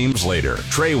Later,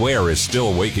 Trey Ware is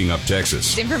still waking up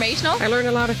Texas. It's informational. I learned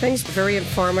a lot of things, very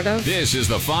informative. This is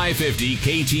the 550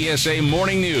 KTSA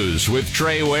Morning News with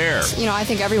Trey Ware. You know, I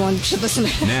think everyone should listen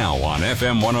to it. Now on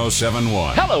FM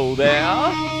 107.1. Hello there,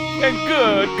 and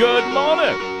good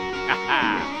morning.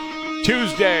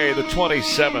 Tuesday, the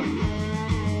 27th.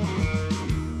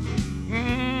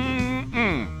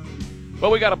 Well,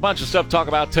 we got a bunch of stuff to talk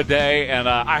about today, and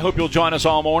I hope you'll join us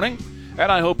all morning. And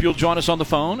I hope you'll join us on the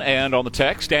phone and on the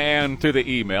text and through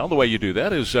the email. The way you do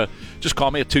that is just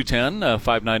call me at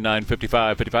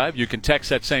 210-599-5555. You can text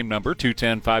that same number,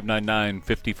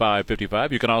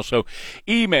 210-599-5555. You can also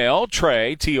email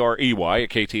Trey, T-R-E-Y, at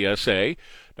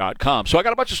KTSA.com. So I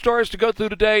got a bunch of stories to go through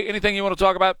today. Anything you want to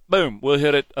talk about, boom, we'll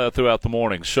hit it throughout the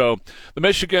morning. So the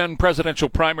Michigan presidential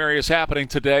primary is happening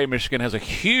today. Michigan has a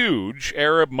huge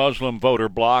Arab-Muslim voter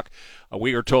bloc.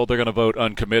 We are told they're going to vote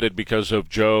uncommitted because of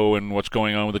Joe and what's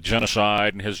going on with the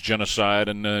genocide and his genocide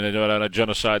and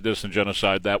genocide this and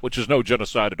genocide that, which is no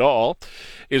genocide at all.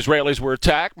 Israelis were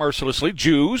attacked mercilessly,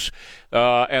 Jews,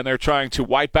 and they're trying to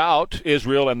wipe out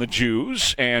Israel and the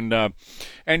Jews. And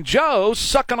Joe,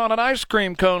 sucking on an ice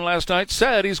cream cone last night,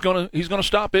 said he's going to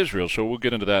stop Israel. So we'll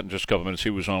get into that in just a couple minutes. He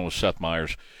was on with Seth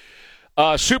Meyers.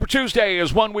 Super Tuesday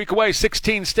is 1 week away.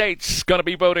 16 states going to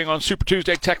be voting on Super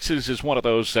Tuesday. Texas is one of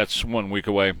those. That's 1 week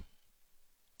away.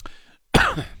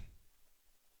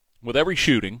 With every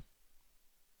shooting,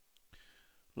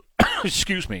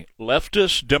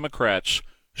 leftist Democrats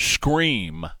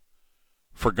scream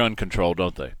for gun control,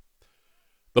 don't they?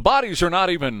 The bodies are not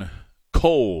even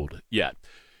cold yet.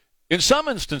 In some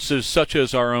instances, such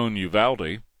as our own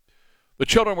Uvalde, the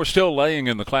children were still laying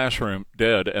in the classroom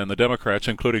dead, and the Democrats,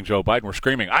 including Joe Biden, were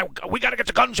screaming, we got to get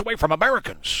the guns away from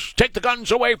Americans. Take the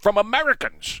guns away from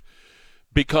Americans.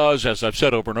 Because, as I've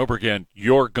said over and over again,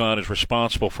 your gun is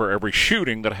responsible for every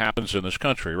shooting that happens in this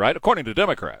country, right? According to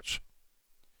Democrats.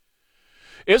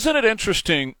 Isn't it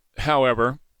interesting,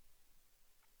 however,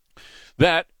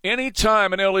 that any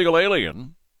time an illegal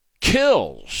alien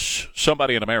kills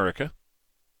somebody in America,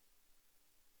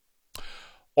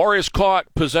 or is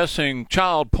caught possessing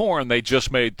child porn they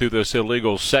just made through this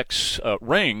illegal sex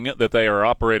ring that they are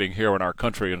operating here in our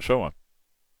country and so on.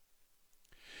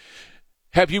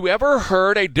 Have you ever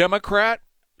heard a Democrat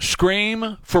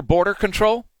scream for border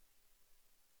control?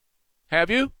 Have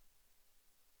you?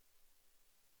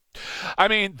 I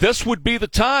mean, this would be the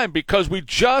time because we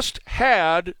just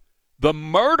had the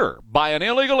murder by an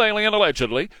illegal alien,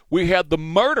 allegedly. We had the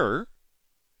murder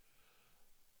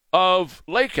of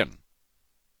Laken.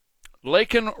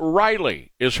 Laken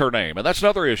Riley is her name, and that's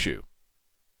another issue.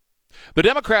 The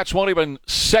Democrats won't even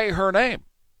say her name.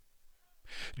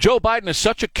 Joe Biden is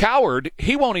such a coward,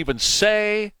 he won't even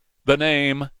say the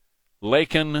name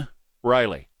Laken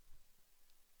Riley.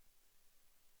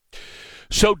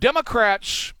 So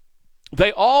Democrats,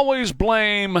 they always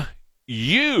blame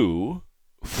you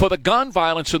for the gun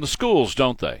violence in the schools,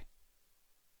 don't they?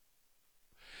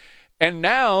 And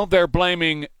now they're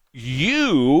blaming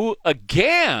you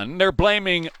again. They're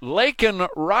blaming Laken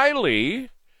Riley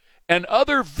and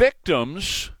other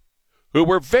victims who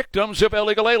were victims of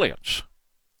illegal aliens.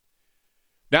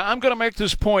 Now, I'm going to make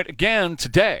this point again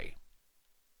today.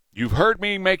 You've heard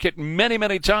me make it many,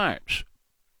 many times.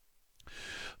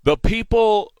 The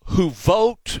people who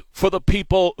vote for the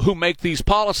people who make these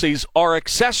policies are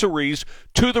accessories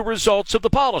to the results of the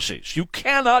policies. You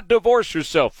cannot divorce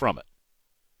yourself from it.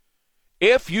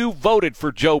 If you voted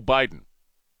for Joe Biden,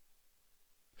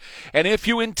 and if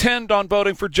you intend on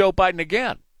voting for Joe Biden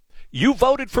again, you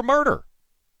voted for murder.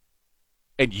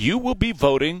 And you will be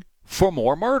voting for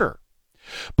more murder.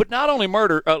 But not only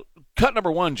murder, cut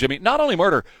number one, Jimmy, not only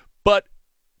murder, but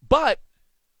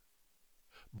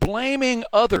blaming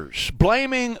others,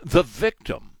 blaming the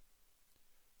victim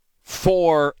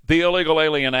for the Illegal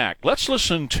Alien Act. Let's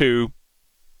listen to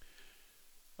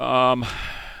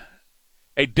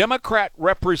a Democrat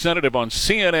representative on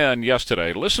CNN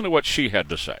yesterday. Listen to what she had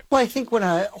to say. Well, I think when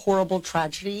a horrible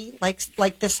tragedy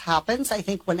like this happens, I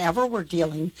think whenever we're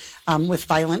dealing with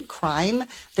violent crime,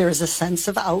 there is a sense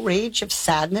of outrage, of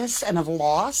sadness, and of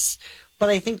loss. But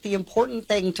I think the important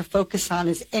thing to focus on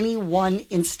is any one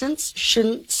instance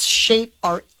shouldn't shape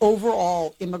our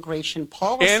overall immigration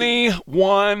policy. Any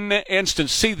one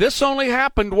instance. See, this only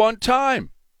happened one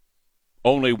time.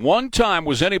 Only one time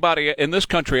was anybody in this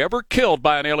country ever killed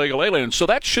by an illegal alien, so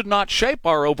that should not shape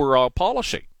our overall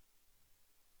policy.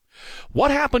 What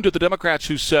happened to the Democrats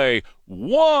who say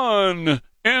one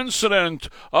incident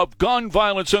of gun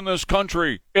violence in this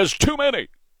country is too many?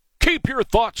 Keep your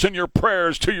thoughts and your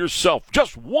prayers to yourself.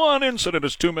 Just one incident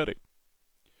is too many.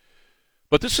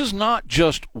 But this is not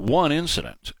just one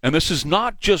incident, and this is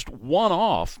not just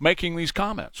one-off making these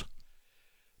comments.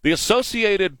 The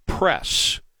Associated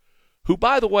Press, who,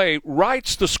 by the way,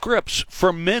 writes the scripts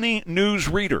for many news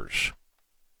readers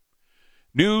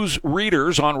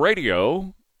on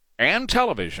radio and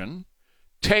television,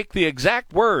 take the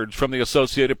exact words from the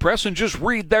Associated Press and just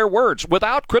read their words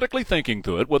without critically thinking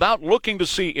through it, without looking to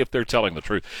see if they're telling the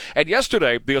truth. And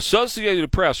yesterday, the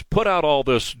Associated Press put out all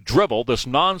this drivel, this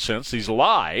nonsense, these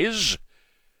lies,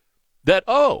 that,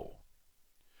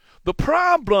 the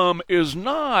problem is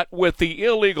not with the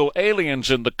illegal aliens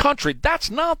in the country.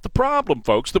 That's not the problem,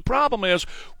 folks. The problem is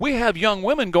we have young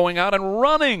women going out and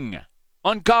running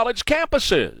on college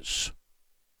campuses.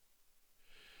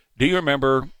 Do you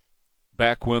remember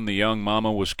back when the young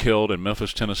mama was killed in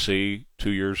Memphis, Tennessee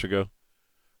 2 years ago?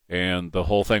 And the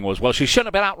whole thing was, well, she shouldn't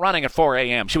have been out running at 4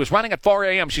 a.m. She was running at 4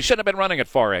 a.m. She shouldn't have been running at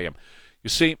 4 a.m. You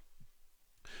see,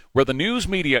 where the news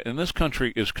media in this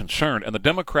country is concerned and the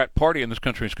Democrat Party in this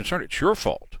country is concerned, it's your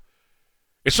fault.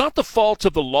 It's not the fault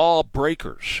of the law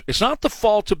breakers. It's not the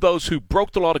fault of those who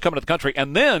broke the law to come into the country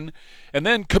and then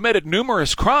committed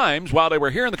numerous crimes while they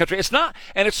were here in the country. It's not,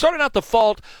 and it's certainly not the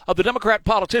fault of the Democrat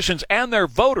politicians and their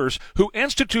voters who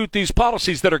institute these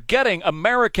policies that are getting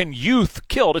American youth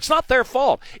killed. It's not their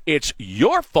fault. It's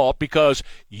your fault because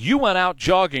you went out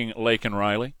jogging, Lake and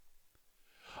Riley.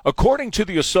 According to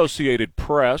the Associated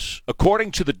Press,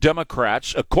 according to the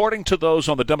Democrats, according to those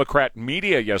on the Democrat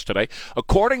media yesterday,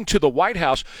 according to the White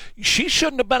House, she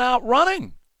shouldn't have been out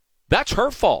running. That's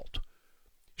her fault.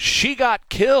 She got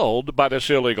killed by this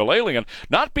illegal alien,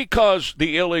 not because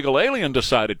the illegal alien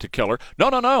decided to kill her.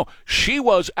 No. She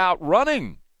was out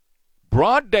running.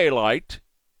 Broad daylight,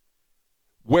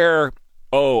 where,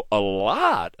 a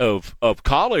lot of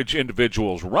college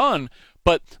individuals run.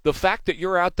 But the fact that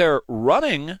you're out there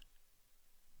running,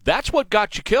 that's what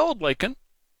got you killed, Lakin.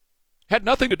 Had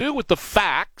nothing to do with the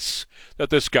facts that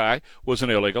this guy was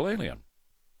an illegal alien.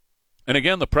 And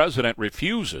again, the president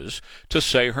refuses to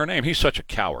say her name. He's such a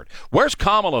coward. Where's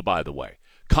Kamala, by the way?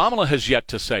 Kamala has yet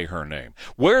to say her name.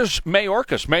 Where's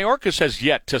Mayorkas? Mayorkas has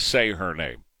yet to say her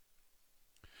name.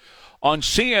 On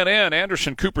CNN,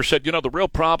 Anderson Cooper said, the real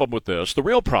problem with this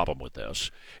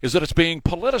is that it's being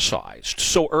politicized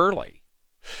so early.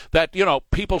 That,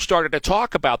 people started to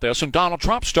talk about this, and Donald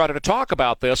Trump started to talk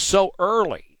about this so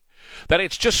early, that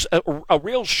it's just a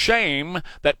real shame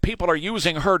that people are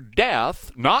using her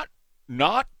death, not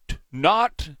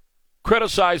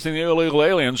criticizing the illegal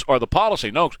aliens or the policy.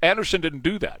 No, Anderson didn't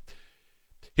do that.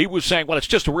 He was saying, well, it's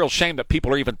just a real shame that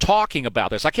people are even talking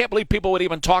about this. I can't believe people would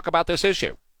even talk about this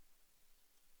issue.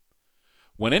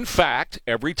 When in fact,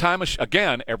 every time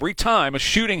a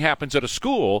shooting happens at a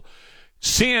school,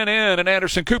 CNN and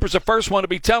Anderson Cooper's the first one to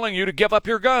be telling you to give up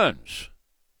your guns.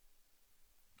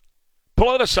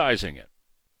 Politicizing it.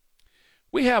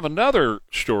 We have another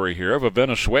story here of a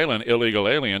Venezuelan illegal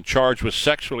alien charged with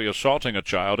sexually assaulting a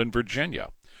child in Virginia.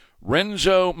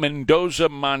 Renzo Mendoza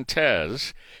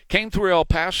Montes came through El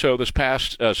Paso this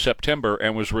past September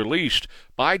and was released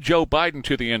by Joe Biden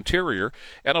to the Interior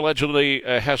and allegedly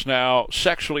has now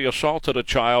sexually assaulted a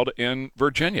child in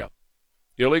Virginia.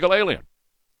 Illegal alien.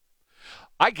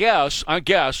 I guess,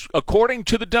 according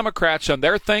to the Democrats and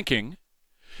their thinking,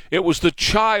 it was the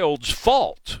child's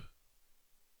fault.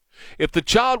 If the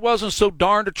child wasn't so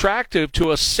darned attractive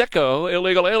to a sicko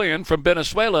illegal alien from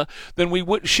Venezuela, then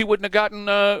she wouldn't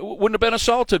have been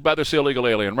assaulted by this illegal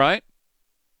alien, right?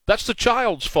 That's the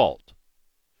child's fault.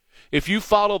 If you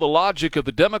follow the logic of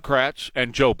the Democrats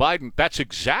and Joe Biden, that's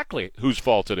exactly whose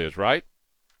fault it is, right?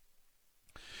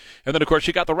 And then, of course,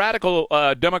 you got the radical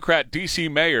Democrat D.C.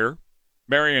 Mayor,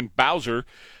 Marion Bowser,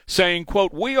 saying,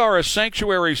 quote, "We are a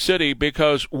sanctuary city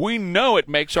because we know it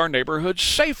makes our neighborhoods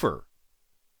safer."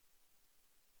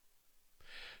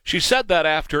 She said that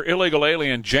after illegal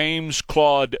alien James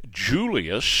Claude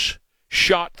Julius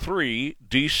shot 3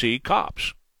 D.C.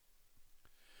 cops.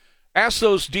 Ask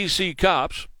those D.C.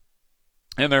 cops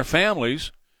and their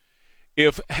families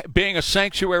if being a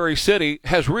sanctuary city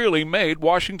has really made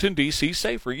Washington, D.C.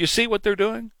 safer. You see what they're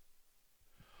doing?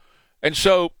 And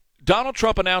so Donald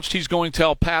Trump announced he's going to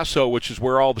El Paso, which is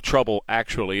where all the trouble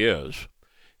actually is.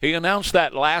 He announced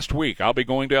that last week. I'll be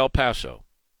going to El Paso.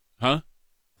 Huh?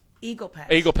 Eagle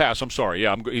Pass. Eagle Pass, I'm sorry.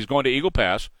 Yeah, he's going to Eagle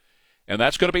Pass, and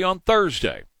that's going to be on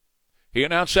Thursday. He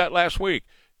announced that last week.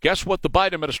 Guess what the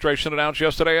Biden administration announced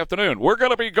yesterday afternoon? We're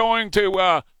going to be going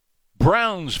to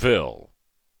Brownsville.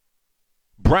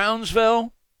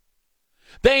 Brownsville?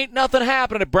 There ain't nothing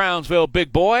happening at Brownsville,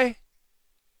 big boy.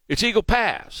 It's Eagle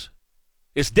Pass.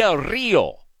 It's Del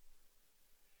Rio.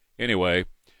 Anyway,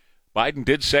 Biden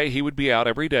did say he would be out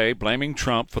every day blaming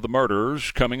Trump for the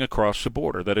murders coming across the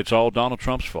border, that it's all Donald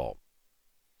Trump's fault.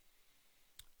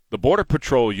 The Border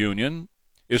Patrol Union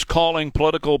is calling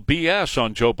political BS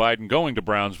on Joe Biden going to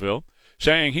Brownsville,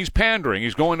 saying he's pandering,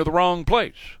 he's going to the wrong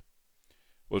place.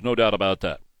 There's no doubt about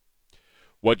that.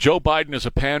 What Joe Biden is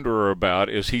a panderer about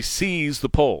is he sees the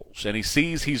polls, and he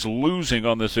sees he's losing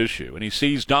on this issue, and he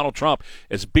sees Donald Trump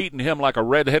as beating him like a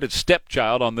red-headed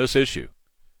stepchild on this issue,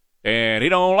 and he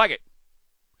don't like it.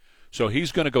 So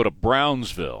he's going to go to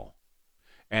Brownsville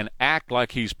and act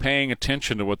like he's paying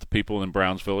attention to what the people in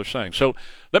Brownsville are saying. So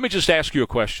let me just ask you a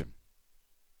question.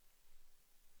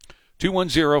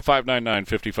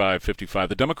 210-599-5555.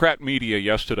 The Democrat media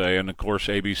yesterday, and of course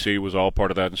ABC was all part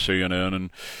of that, and CNN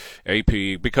and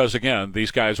AP, because again,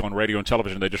 these guys on radio and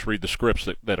television, they just read the scripts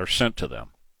that are sent to them.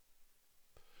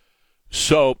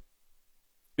 So,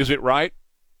 is it right?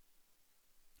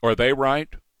 Or are they right?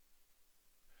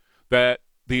 That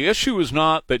the issue is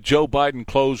not that Joe Biden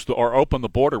closed or opened the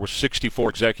border with 64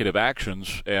 executive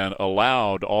actions and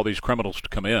allowed all these criminals to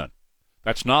come in.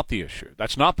 That's not the issue.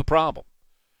 That's not the problem.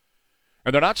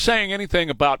 And they're not saying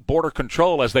anything about border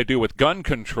control as they do with gun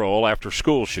control after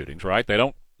school shootings, right? They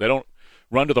don't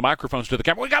run to the microphones to the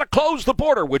camera. We got to close the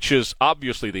border, which is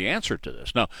obviously the answer to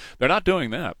this. No, they're not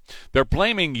doing that. They're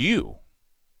blaming you.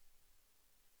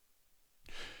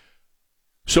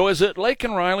 So is it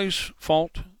Laken Riley's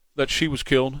fault that she was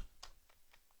killed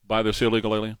by this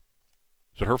illegal alien?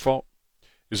 Is it her fault?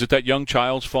 Is it that young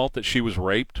child's fault that she was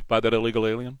raped by that illegal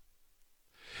alien?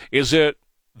 Is it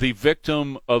the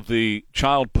victim of the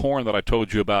child porn that I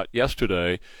told you about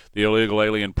yesterday, the illegal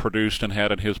alien produced and had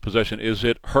in his possession? Is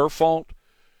it her fault,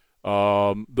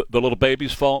 the little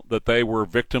baby's fault, that they were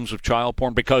victims of child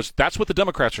porn? Because that's what the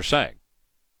Democrats are saying.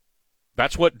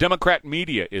 That's what Democrat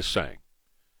media is saying,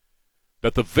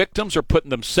 that the victims are putting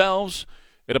themselves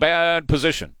in a bad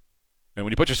position. And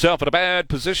when you put yourself in a bad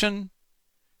position,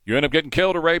 you end up getting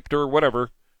killed or raped or whatever.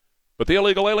 But the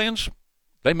illegal aliens,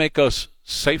 they make us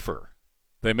safer.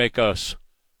 They make us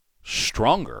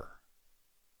stronger,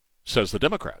 says the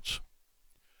Democrats.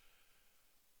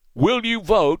 Will you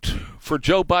vote for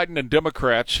Joe Biden and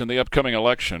Democrats in the upcoming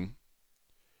election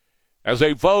as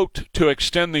they vote to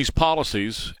extend these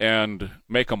policies and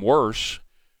make them worse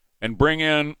and bring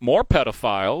in more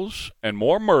pedophiles and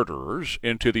more murderers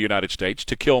into the United States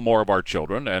to kill more of our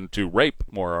children and to rape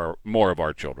more of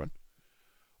our children?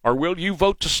 Or will you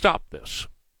vote to stop this?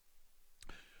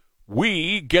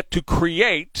 We get to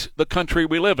create the country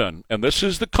we live in, and this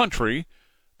is the country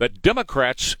that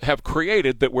Democrats have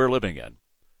created that we're living in.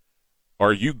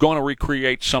 Are you going to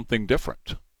recreate something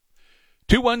different?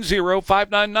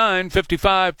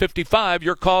 210-599-5555.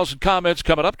 Your calls and comments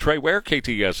coming up. Trey Ware,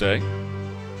 KTSA.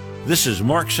 This is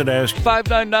Mark Sadowski.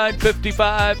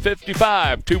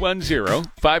 599-5555.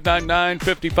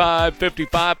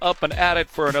 210-599-5555. Up and at it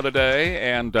for another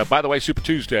day. And by the way, Super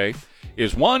Tuesday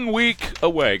is 1 week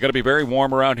away. Going to be very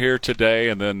warm around here today,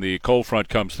 and then the cold front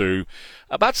comes through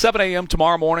about 7 a.m.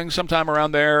 tomorrow morning, sometime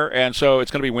around there. And so it's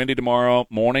going to be windy tomorrow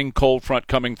morning, cold front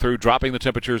coming through, dropping the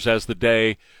temperatures as the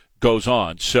day goes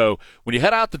on. So when you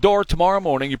head out the door tomorrow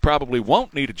morning, you probably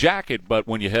won't need a jacket, but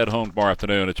when you head home tomorrow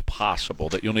afternoon, it's possible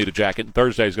that you'll need a jacket. And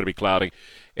Thursday is going to be cloudy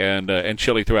and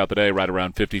chilly throughout the day, right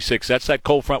around 56. That's that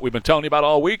cold front we've been telling you about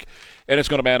all week, and it's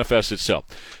going to manifest itself.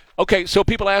 Okay, so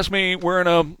people ask me, we're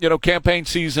in a campaign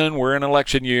season, we're in an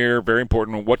election year, very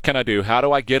important. What can I do? How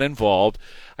do I get involved?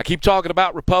 I keep talking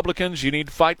about Republicans. You need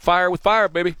to fight fire with fire,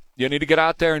 baby. You need to get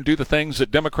out there and do the things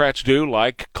that Democrats do,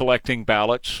 like collecting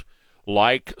ballots,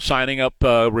 like signing up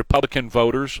Republican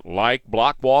voters, like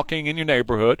block walking in your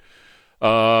neighborhood. Doing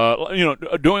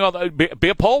all that. Be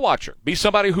a poll watcher. Be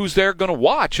somebody who's there going to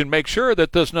watch and make sure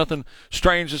that there's nothing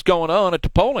strange that's going on at the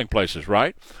polling places,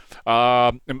 right?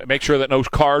 Make sure that no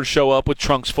cars show up with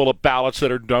trunks full of ballots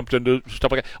that are dumped into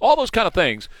stuff like that. All those kind of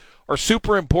things are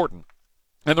super important.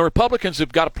 And the Republicans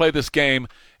have got to play this game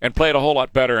and play it a whole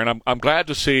lot better. And I'm glad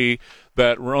to see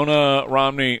that Ronna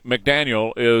Romney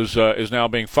McDaniel is now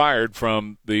being fired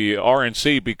from the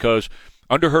RNC, because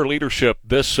under her leadership,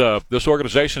 this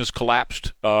organization has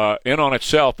collapsed in on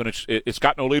itself, and it's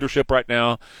got no leadership right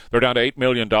now. They're down to $8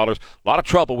 million. A lot of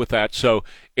trouble with that. So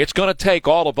it's going to take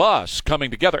all of us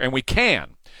coming together, and we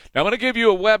can. Now I'm going to give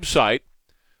you a website.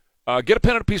 Get a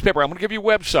pen and a piece of paper. I'm going to give you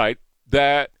a website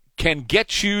that can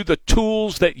get you the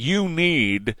tools that you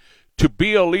need to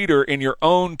be a leader in your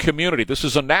own community. This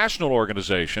is a national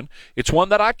organization. It's one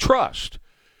that I trust.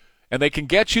 and they can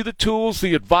get you the tools,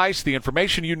 the advice, the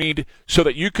information you need so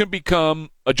that you can become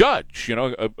a judge,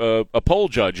 a poll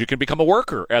judge. You can become a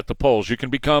worker at the polls. You can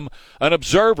become an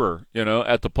observer,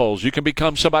 at the polls. You can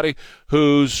become somebody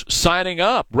who's signing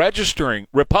up, registering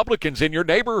Republicans in your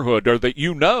neighborhood or that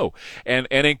and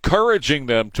encouraging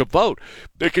them to vote.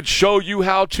 It can show you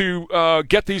how to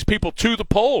get these people to the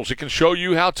polls. It can show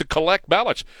you how to collect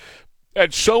ballots,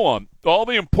 and so on. All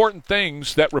the important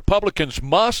things that Republicans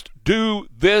must do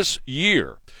this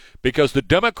year, because the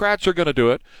Democrats are going to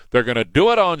do it. They're going to do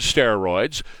it on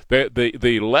steroids. The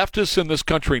leftists in this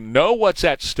country know what's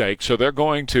at stake, so they're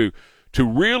going to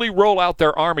really roll out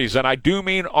their armies, and I do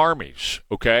mean armies,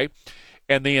 okay?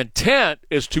 And the intent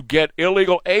is to get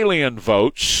illegal alien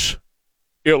votes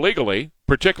illegally,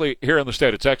 particularly here in the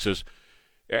state of Texas.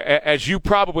 As you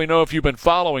probably know if you've been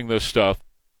following this stuff,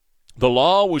 the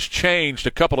law was changed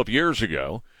a couple of years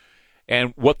ago,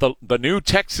 and what the new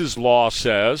Texas law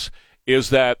says is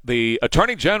that the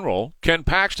Attorney General, Ken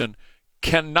Paxton,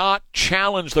 cannot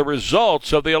challenge the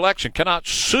results of the election, cannot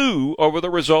sue over the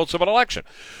results of an election.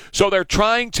 So they're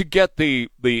trying to get the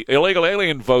illegal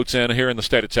alien votes in here in the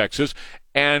state of Texas,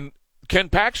 and Ken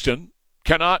Paxton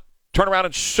cannot turn around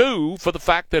and sue for the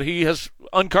fact that he has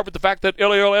uncovered the fact that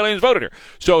illegal aliens voted here.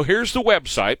 So here's the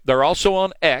website. They're also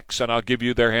on X, and I'll give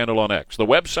you their handle on X. The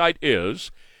website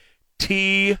is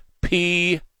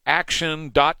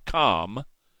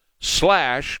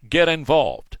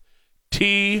tpaction.com/get-involved.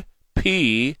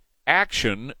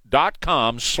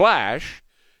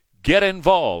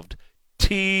 tpaction.com/get-involved.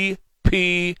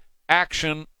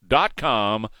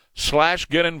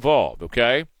 tpaction.com/get-involved,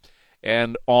 okay?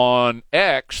 And on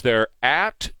X, they're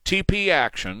at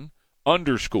TPAction_.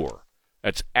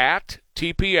 That's at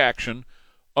TPAction_.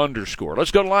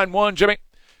 Let's go to line one, Jimmy.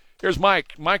 Here's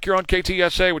Mike. Mike, you're on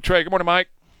KTSA with Trey. Good morning, Mike.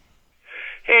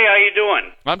 Hey, how you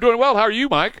doing? I'm doing well. How are you,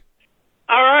 Mike?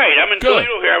 All right. I'm in Good.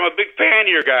 Toledo here. I'm a big fan of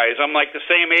your guys. I'm like the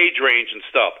same age range and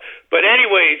stuff. But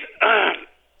anyways,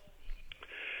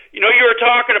 you were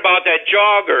talking about that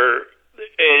jogger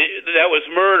that was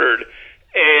murdered.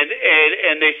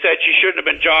 And they said she shouldn't have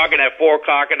been jogging at 4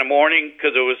 o'clock in the morning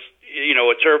because it was,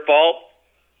 it's her fault.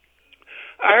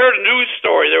 I heard a news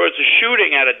story. There was a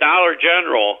shooting at a Dollar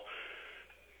General,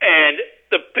 and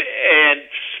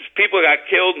people got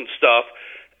killed and stuff.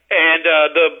 And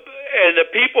the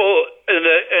people and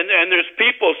there's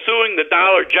people suing the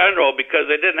Dollar General because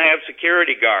they didn't have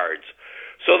security guards.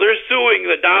 So they're suing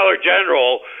the Dollar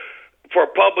General for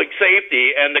public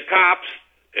safety, and the cops.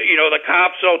 The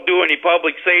cops don't do any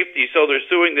public safety, so they're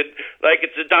suing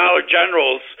it's the Dollar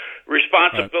General's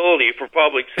responsibility for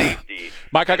public safety.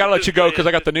 Mike, I got to let you go because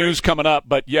I got the news coming up.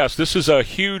 But, yes, this is a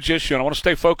huge issue, and I want to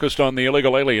stay focused on the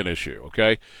illegal alien issue,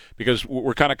 okay, because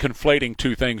we're kind of conflating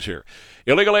two things here.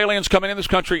 Illegal aliens coming in this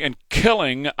country and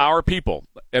killing our people,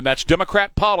 and that's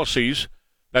Democrat policies.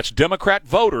 That's Democrat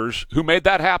voters who made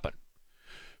that happen.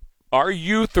 Our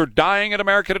youth are dying in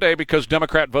America today because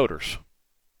Democrat voters.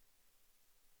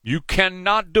 You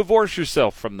cannot divorce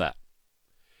yourself from that.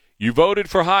 You voted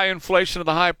for high inflation and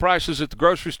the high prices at the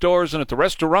grocery stores and at the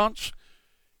restaurants.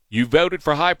 You voted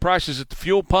for high prices at the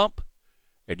fuel pump.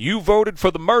 And you voted for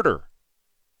the murder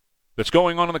that's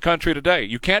going on in the country today.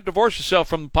 You can't divorce yourself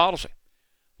from the policy.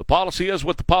 The policy is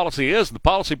what the policy is. And the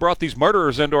policy brought these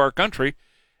murderers into our country,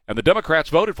 and the Democrats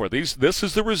voted for these. This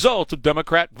is the result of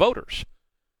Democrat voters.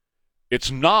 It's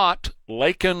not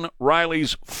Laken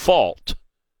Riley's fault.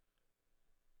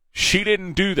 She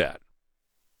didn't do that.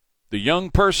 The young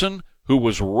person who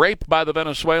was raped by the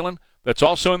Venezuelan, that's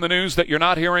also in the news that you're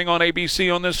not hearing on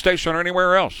ABC on this station or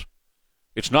anywhere else.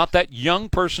 It's not that young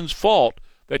person's fault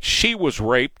that she was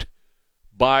raped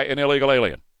by an illegal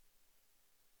alien.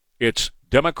 It's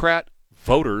Democrat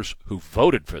voters who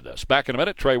voted for this. Back in a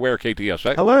minute, Trey Ware,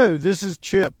 KTSA. Hello, this is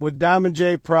Chip with Diamond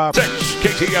J Properties.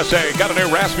 KTSA got a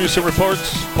new Rasmussen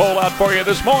Reports poll out for you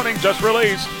this morning, just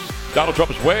released. Donald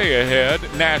Trump is way ahead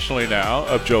nationally now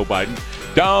of Joe Biden.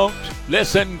 Don't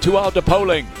listen to all the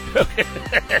polling.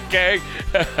 Okay?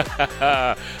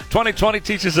 2020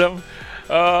 teaches them.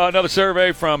 Another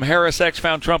survey from Harris X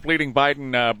found Trump leading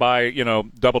Biden by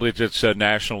double digits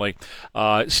nationally.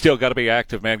 Still got to be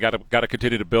active, man. Got to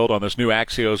continue to build on this new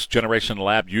Axios Generation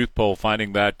Lab Youth Poll,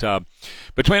 finding that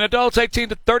between adults 18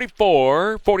 to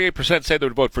 34, 48% say they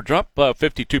would vote for Trump,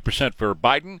 52% for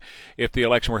Biden if the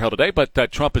election were held today.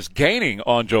 But Trump is gaining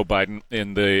on Joe Biden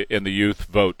in the youth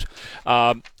vote.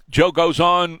 Joe goes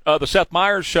on the Seth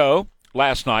Meyers show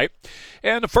last night.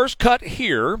 And the first cut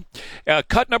here,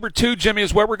 cut number 2, Jimmy,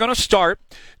 is where we're going to start.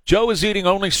 Joe is eating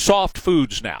only soft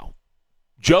foods now.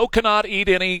 Joe cannot eat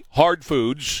any hard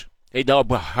foods.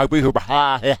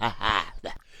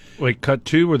 Wait, cut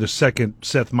 2 or the second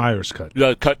Seth Meyers cut?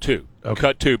 Cut 2. Okay.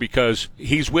 Cut 2 because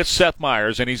he's with Seth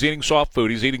Meyers and he's eating soft food.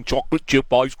 He's eating chocolate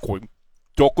chip ice cream.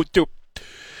 Chocolate chip.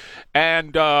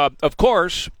 And, of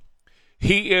course,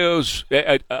 he is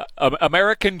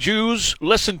American Jews,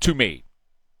 listen to me.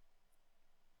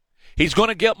 He's going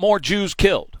to get more Jews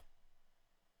killed.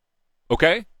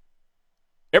 Okay?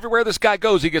 Everywhere this guy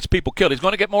goes, he gets people killed. He's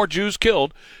going to get more Jews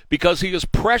killed because he is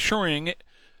pressuring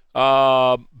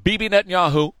Bibi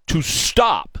Netanyahu to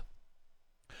stop,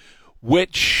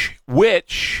 which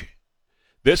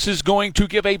this is going to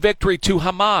give a victory to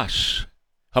Hamas.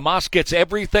 Hamas gets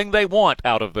everything they want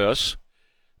out of this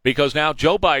because now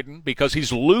Joe Biden, because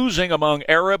he's losing among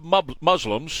Arab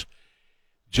Muslims,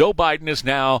 Joe Biden is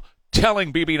now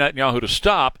telling Bibi Netanyahu to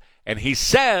stop, and he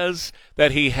says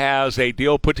that he has a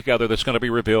deal put together that's going to be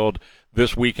revealed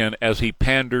this weekend as he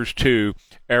panders to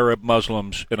Arab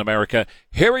Muslims in America.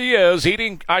 Here he is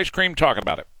eating ice cream, talking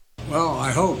about it. Well,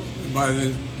 I hope by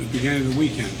the beginning of the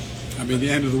weekend. The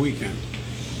end of the weekend.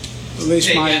 At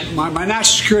least my national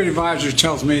security advisor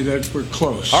tells me that we're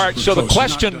close. All right, we're so close. The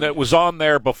question that was on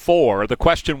there before, the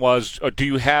question was, do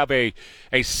you have a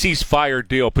ceasefire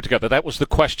deal put together? That was the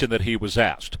question that he was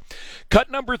asked. Cut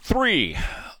number 3.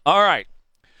 All right.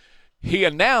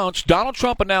 Donald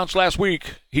Trump announced last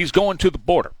week he's going to the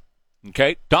border.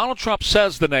 Okay? Donald Trump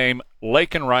says the name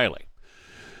Laken Riley.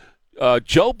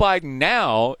 Joe Biden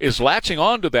now is latching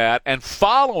onto that and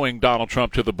following Donald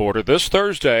Trump to the border this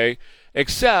Thursday,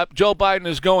 except Joe Biden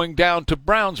is going down to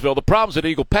Brownsville. The problem's at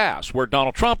Eagle Pass, where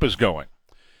Donald Trump is going.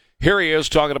 Here he is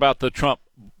talking about the Trump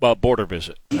border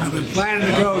visit. I've been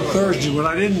planning to go Thursday. What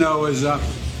I didn't know is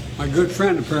my good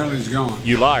friend apparently is going.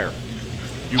 You liar.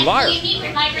 You liar. Will you meet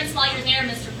with migrants while you're there,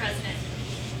 Mr. President?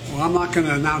 Well, I'm not going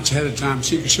to announce ahead of time.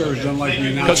 Secret Service doesn't like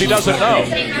me announcing. Because he doesn't know.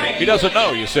 He doesn't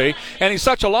know, you see. And he's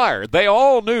such a liar. They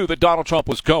all knew that Donald Trump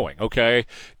was going, okay?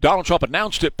 Donald Trump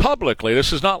announced it publicly.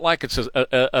 This is not like it's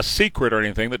a secret or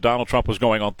anything that Donald Trump was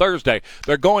going on Thursday.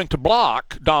 They're going to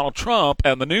block Donald Trump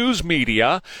and the news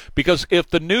media because if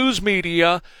the news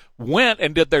media went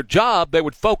and did their job, they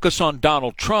would focus on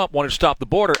Donald Trump, wanted to stop the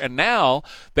border, and now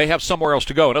they have somewhere else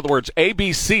to go. In other words,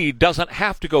 ABC doesn't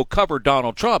have to go cover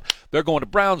Donald Trump. They're going to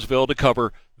Brownsville to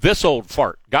cover this old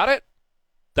fart. Got it?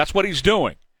 That's what he's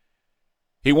doing.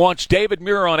 He wants David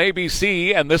Muir on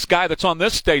ABC and this guy that's on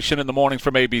this station in the mornings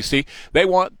from ABC. They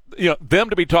want them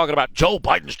to be talking about Joe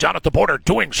Biden's down at the border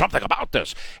doing something about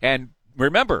this. And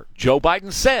remember, Joe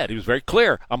Biden said, he was very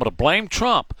clear, I'm going to blame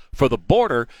Trump for the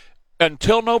border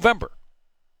until November.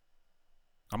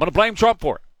 I'm going to blame Trump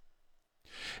for it.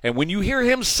 And when you hear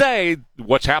him say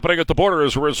what's happening at the border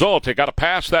as a result, they got to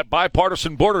pass that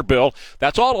bipartisan border bill,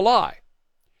 that's all a lie.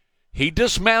 He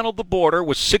dismantled the border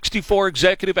with 64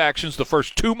 executive actions the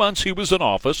first 2 months he was in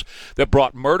office that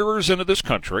brought murderers into this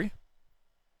country.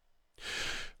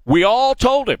 We all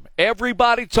told him.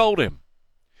 Everybody told him.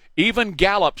 Even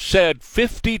Gallup said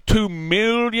 52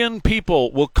 million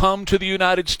people will come to the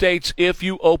United States if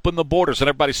you open the borders. And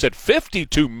everybody said,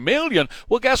 52 million?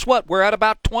 Well, guess what? We're at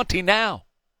about 20 now.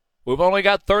 We've only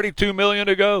got 32 million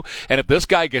to go. And if this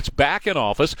guy gets back in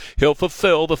office, he'll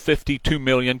fulfill the 52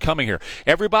 million coming here.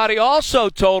 Everybody also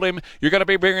told him, you're going to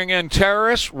be bringing in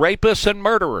terrorists, rapists, and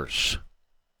murderers.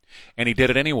 And he did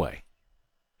it anyway.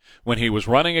 When he was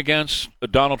running against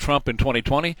Donald Trump in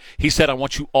 2020, he said, I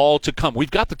want you all to come. We've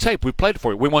got the tape. We've played it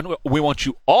for you. We want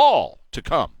you all to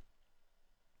come.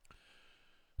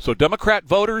 So Democrat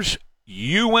voters,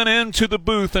 you went into the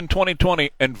booth in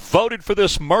 2020 and voted for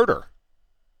this murder.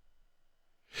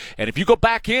 And if you go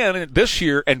back in this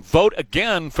year and vote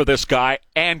again for this guy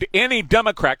and any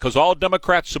Democrat, because all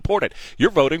Democrats support it,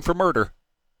 you're voting for murder.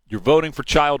 You're voting for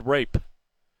child rape.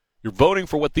 You're voting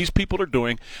for what these people are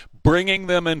doing, bringing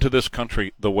them into this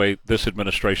country the way this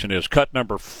administration is. Cut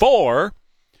number 4,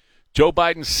 Joe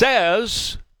Biden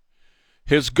says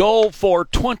his goal for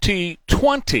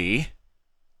 2020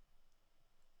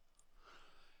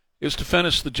 is to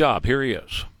finish the job. Here he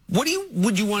is. What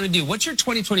would you want to do? What's your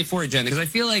 2024 agenda? Because I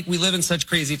feel like we live in such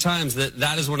crazy times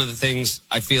that is one of the things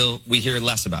I feel we hear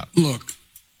less about. Look,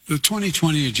 the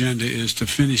 2020 agenda is to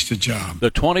finish the job. The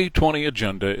 2020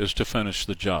 agenda is to finish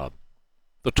the job.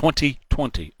 The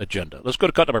 2020 agenda. Let's go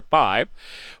to cut number 5.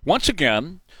 Once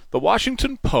again, the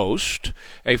Washington Post,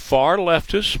 a far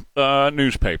leftist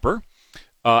newspaper,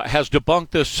 has debunked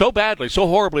this so badly, so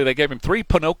horribly, they gave him 3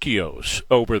 Pinocchios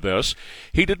over this.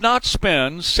 He did not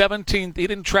he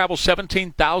didn't travel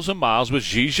 17,000 miles with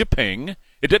Xi Jinping.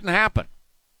 It didn't happen.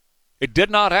 It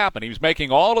did not happen. He was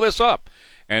making all of this up,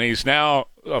 and he's now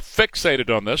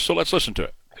fixated on this, so let's listen to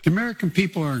it. The American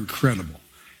people are incredible,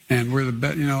 and we're the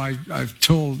best.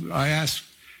 I asked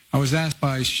I was asked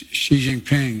by Xi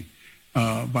Jinping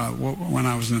about when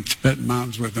I was in the Tibetan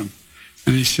mountains with him,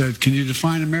 and he said, "Can you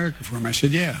define America for him?" I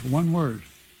said, "Yeah, one word: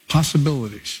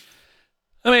 possibilities."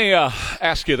 Let me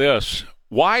ask you this.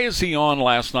 Why is he on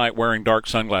last night wearing dark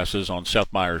sunglasses on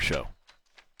Seth Meyers' show?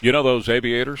 You know those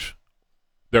aviators?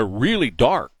 They're really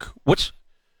dark. What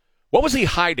was he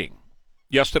hiding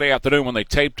yesterday afternoon when they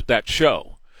taped that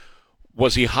show?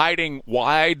 Was he hiding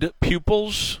wide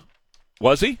pupils?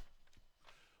 Was he?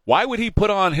 Why would he put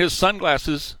on his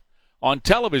sunglasses on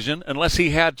television unless he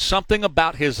had something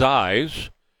about his eyes?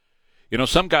 You know,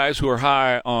 some guys who are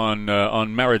high on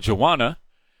marijuana,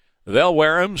 they'll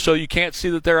wear them so you can't see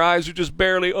that their eyes are just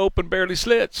barely open, barely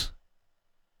slits.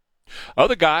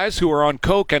 Other guys who are on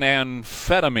coke and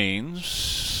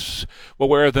amphetamines will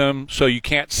wear them so you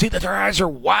can't see that their eyes are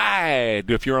wide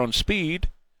if you're on speed.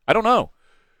 I don't know.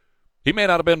 He may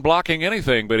not have been blocking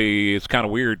anything, but it's kind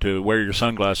of weird to wear your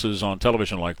sunglasses on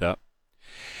television like that.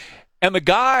 And the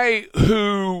guy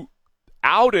who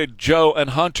outed Joe and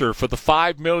Hunter for the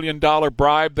 $5 million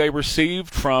bribe they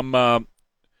received from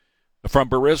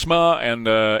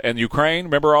Burisma and Ukraine,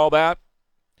 remember all that?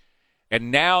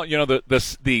 And now, you know,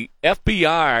 the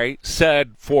FBI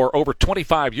said for over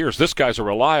 25 years, this guy's a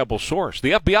reliable source.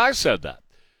 The FBI said that.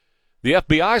 The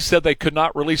FBI said they could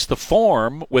not release the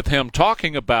form with him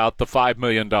talking about the $5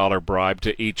 million bribe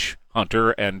to each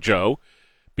Hunter and Joe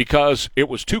because it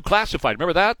was too classified.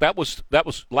 Remember that? That was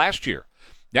last year.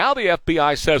 Now the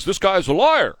FBI says this guy's a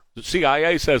liar. The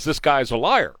CIA says this guy's a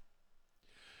liar.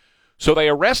 So they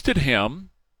arrested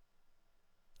him,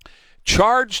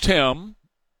 charged him,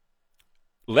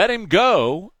 let him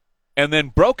go, and then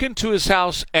broke into his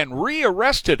house and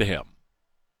rearrested him.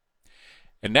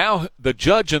 And now the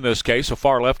judge in this case, a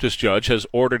far leftist judge, has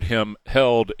ordered him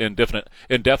held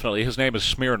indefinitely. His name is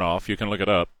Smirnoff. You can look it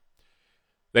up.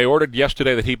 They ordered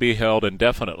yesterday that he be held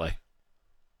indefinitely.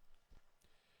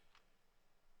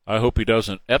 I hope he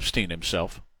doesn't Epstein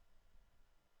himself.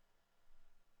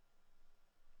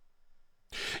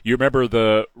 You remember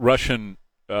the Russian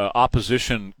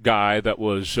opposition guy that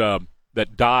was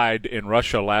that died in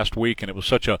Russia last week, and it was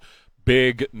such a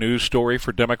big news story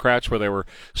for Democrats where they were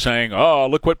saying, oh,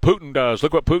 look what Putin does,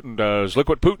 look what Putin does, look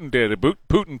what Putin did.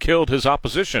 Putin killed his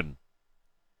opposition.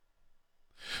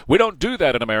 We don't do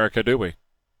that in America, do we?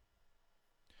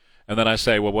 And then I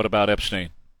say, well, what about Epstein?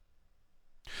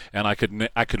 And I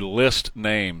could list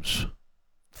names.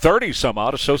 30 some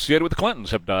odd associated with the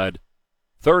Clintons have died.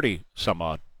 30 some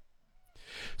odd.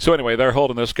 So anyway, they're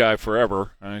holding this guy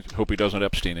forever. I hope he doesn't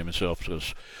Epstein himself.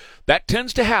 That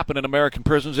tends to happen in American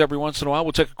prisons every once in a while.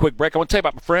 We'll take a quick break. I want to tell you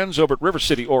about my friends over at River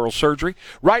City Oral Surgery.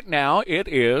 Right now,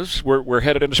 we're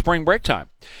headed into spring break time.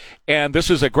 And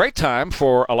this is a great time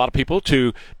for a lot of people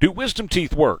to do wisdom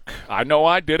teeth work. I know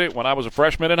I did it when I was a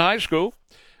freshman in high school.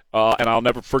 And I'll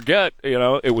never forget,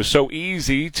 it was so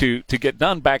easy to get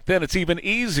done back then. It's even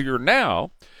easier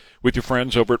now with your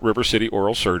friends over at River City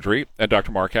Oral Surgery and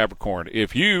Dr. Mark Havercorn.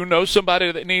 If you know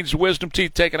somebody that needs wisdom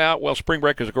teeth taken out, well, spring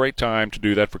break is a great time to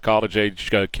do that for college-age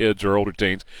kids or older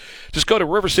teens. Just go to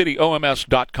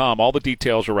rivercityoms.com. All the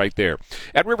details are right there.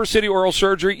 At River City Oral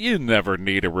Surgery, you never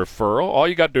need a referral. All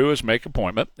you got to do is make an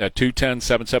appointment at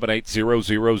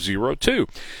 210-778-0002.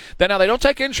 Now, they don't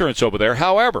take insurance over there.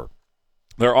 However,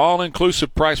 their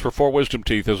all-inclusive price for 4 wisdom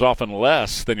teeth is often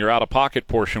less than your out-of-pocket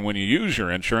portion when you use your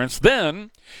insurance.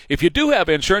 Then, if you do have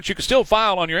insurance, you can still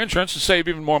file on your insurance and save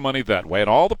even more money that way. And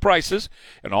all the prices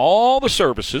and all the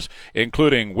services,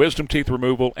 including wisdom teeth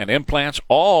removal and implants,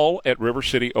 all at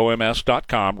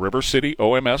rivercityoms.com,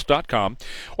 rivercityoms.com.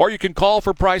 Or you can call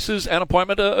for prices and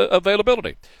appointment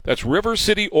availability. That's River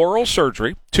City Oral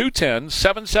Surgery,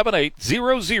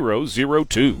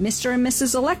 210-778-0002. Mr. and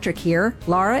Mrs. Electric here,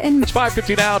 Laura and... It's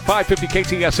 5:50 now at 550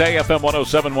 KTSA, FM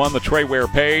 107.1, the Trey Ware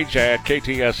page at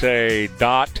KTSA.com.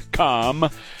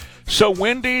 So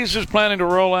Wendy's is planning to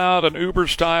roll out an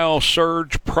Uber-style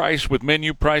surge price with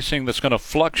menu pricing that's going to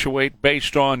fluctuate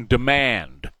based on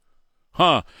demand.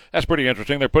 That's pretty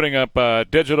interesting. They're putting up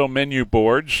digital menu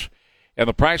boards, and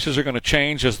the prices are going to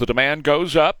change as the demand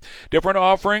goes up. Different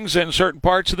offerings in certain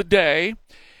parts of the day,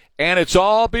 and it's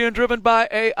all being driven by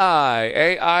AI.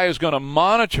 AI is going to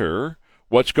monitor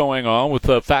what's going on with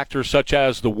factors such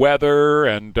as the weather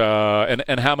and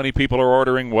how many people are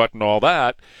ordering what and all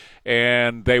that.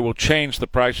 And they will change the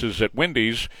prices at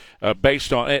Wendy's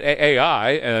based on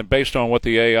AI, and based on what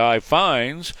the AI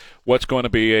finds, what's going to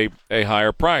be a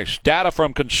higher price. Data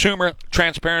from consumer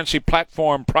transparency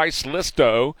platform Price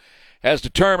Listo has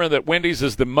determined that Wendy's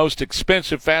is the most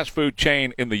expensive fast food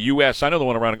chain in the U.S. I know the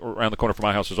one around the corner from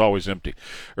my house is always empty.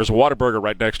 There's a Whataburger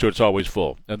right next to it. It's always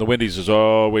full. And the Wendy's is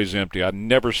always empty. I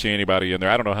never see anybody in there.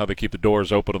 I don't know how they keep the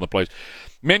doors open in the place.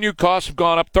 Menu costs have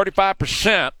gone up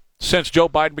 35% since Joe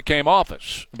Biden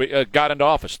got into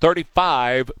office.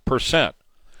 35%.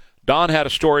 Don had a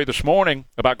story this morning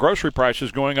about grocery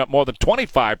prices going up more than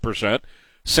 25%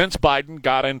 since Biden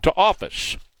got into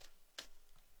office.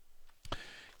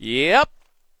 Yep,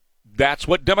 that's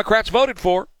what Democrats voted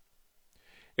for.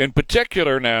 In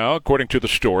particular now, according to the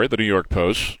story, the New York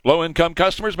Post, low-income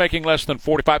customers making less than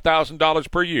 $45,000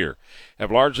 per year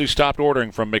have largely stopped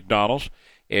ordering from McDonald's,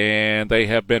 and they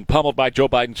have been pummeled by Joe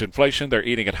Biden's inflation. They're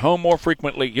eating at home more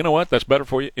frequently. You know what? That's better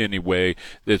for you anyway.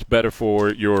 It's better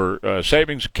for your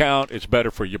savings account. It's better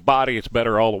for your body. It's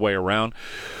better all the way around.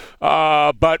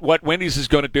 But what Wendy's is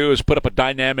going to do is put up a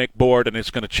dynamic board, and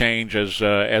it's going to change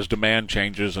as demand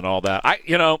changes and all that.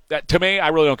 To me, I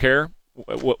really don't care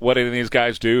what any of these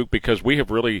guys do, because we have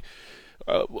really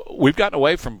we've gotten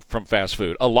away from fast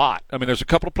food a lot. I mean, there's a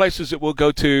couple of places that we'll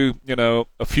go to,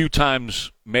 a few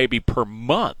times maybe per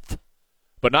month,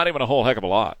 but not even a whole heck of a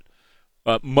lot.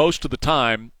 Most of the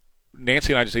time,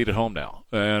 Nancy and I just eat at home now,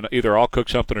 and either I'll cook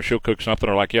something or she'll cook something,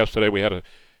 or like yesterday we had a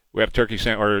turkey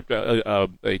sandwich or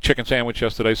a chicken sandwich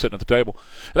yesterday sitting at the table.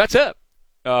 That's it.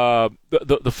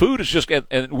 The food is just,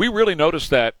 and we really noticed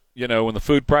that, when the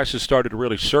food prices started to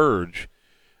really surge.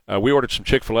 We ordered some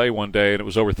Chick-fil-A one day, and it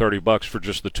was over $30 for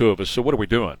just the two of us. So what are we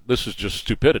doing? This is just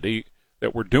stupidity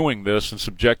that we're doing this and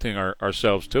subjecting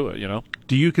ourselves to it,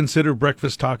 Do you consider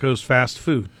breakfast tacos fast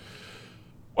food?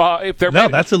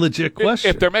 That's a legit question.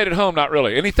 If they're made at home, not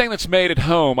really. Anything that's made at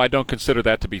home, I don't consider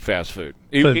that to be fast food,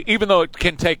 even though it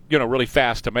can take really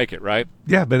fast to make it, right?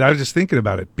 Yeah, but I was just thinking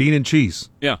about it. Bean and cheese.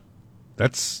 Yeah,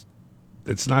 it's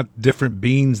not different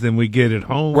beans than we get at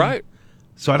home, right?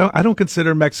 So I don't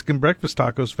consider Mexican breakfast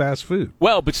tacos fast food.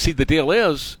 Well, but see, the deal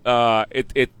is,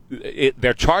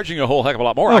 they're charging a whole heck of a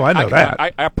lot more. Oh, I know that.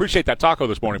 I appreciate that taco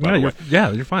this morning, by the way.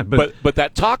 You're fine. But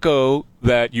that taco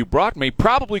that you brought me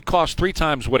probably cost 3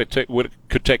 times what it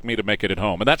could take me to make it at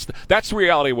home, and that's the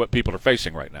reality of what people are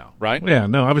facing right now, right? Yeah,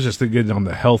 no, I was just thinking on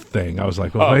the health thing. I was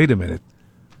like, well, wait a minute.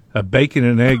 A bacon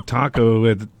and egg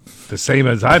taco, the same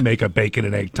as I make a bacon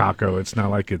and egg taco. It's not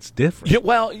like it's different. Yeah,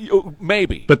 well,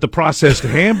 maybe. But the processed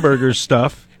hamburger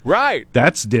stuff, right?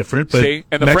 That's different. But see,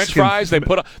 and the French fries they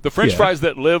put the French fries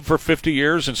that live for 50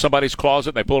 years in somebody's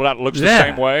closet, they pull it out, it looks the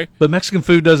same way. But Mexican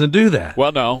food doesn't do that.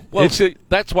 Well, no. Well, see,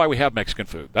 that's why we have Mexican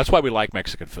food. That's why we like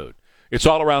Mexican food. It's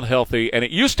all around healthy, and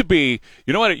it used to be.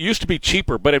 You know what? It used to be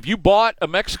cheaper. But have you bought a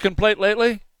Mexican plate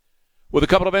lately? With a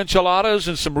couple of enchiladas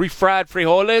and some refried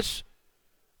frijoles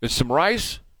and some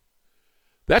rice.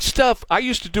 That stuff, I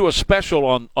used to do a special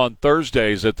on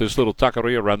Thursdays at this little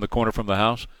taqueria around the corner from the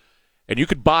house, and you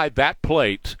could buy that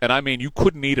plate, and I mean, you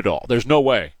couldn't eat it all. There's no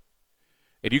way.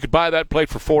 And you could buy that plate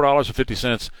for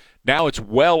 $4.50. Now it's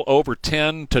well over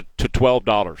 $10 to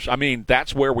 $12. I mean,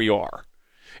 that's where we are.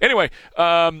 Anyway,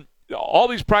 all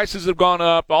these prices have gone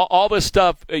up, all this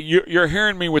stuff. You're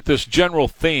hearing me with this general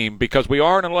theme because we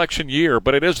are in an election year,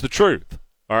 but it is the truth,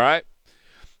 all right?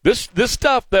 This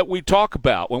stuff that we talk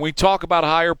about, when we talk about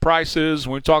higher prices,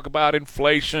 when we talk about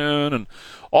inflation and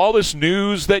all this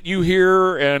news that you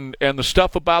hear and the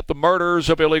stuff about the murders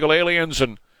of illegal aliens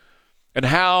and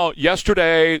how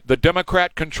yesterday the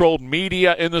Democrat-controlled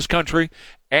media in this country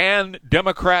and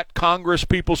Democrat Congress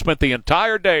people spent the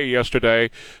entire day yesterday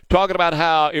talking about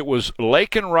how it was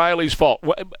Laken Riley's fault.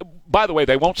 By the way,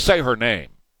 they won't say her name,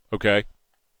 okay?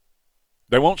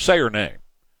 They won't say her name.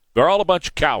 They're all a bunch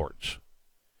of cowards.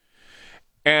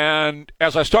 And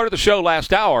as I started the show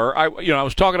last hour, I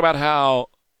was talking about how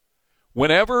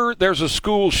whenever there's a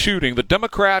school shooting, the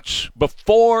Democrats,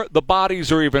 before the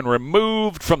bodies are even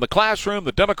removed from the classroom,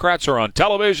 the Democrats are on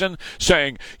television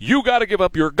saying, you got to give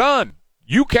up your gun.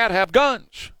 You can't have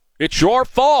guns. It's your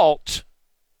fault,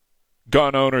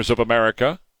 gun owners of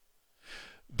America,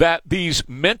 that these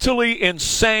mentally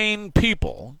insane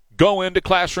people go into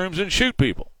classrooms and shoot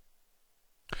people.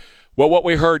 Well, what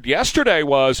we heard yesterday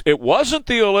was it wasn't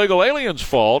the illegal aliens'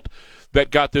 fault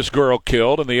that got this girl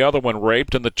killed and the other one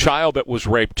raped and the child that was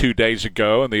raped 2 days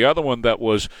ago and the other one that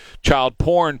was child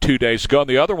porn 2 days ago and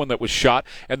the other one that was shot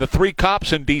and the 3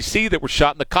 cops in D.C. that were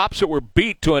shot and the cops that were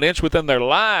beat to an inch within their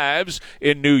lives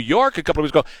in New York a couple of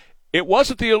weeks ago. It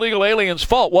wasn't the illegal aliens'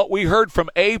 fault. What we heard from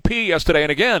AP yesterday,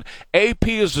 and again, AP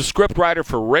is the script writer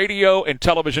for radio and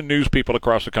television news people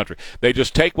across the country. They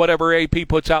just take whatever AP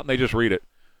puts out and they just read it.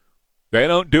 They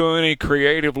don't do any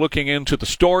creative looking into the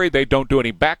story. They don't do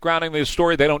any backgrounding of the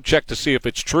story. They don't check to see if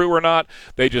it's true or not.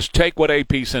 They just take what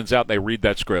AP sends out and they read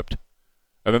that script.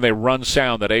 And then they run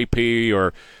sound that AP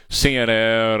or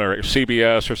CNN or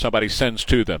CBS or somebody sends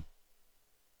to them.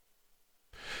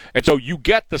 And so you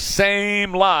get the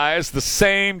same lies, the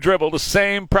same dribble, the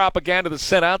same propaganda that's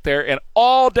sent out there. And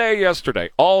all day yesterday,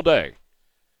 all day,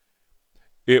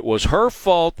 it was her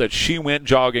fault that she went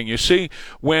jogging. You see,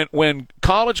 when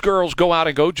college girls go out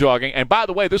and go jogging, and by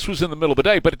the way, this was in the middle of the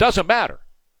day, but it doesn't matter.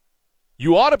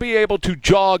 You ought to be able to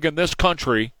jog in this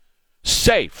country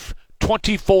safe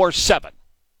 24/7,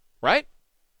 right?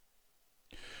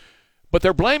 But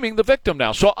they're blaming the victim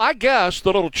now. So I guess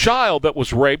the little child that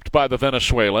was raped by the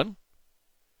Venezuelan,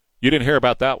 you didn't hear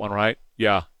about that one, right?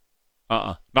 Yeah.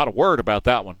 Not a word about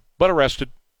that one, but arrested.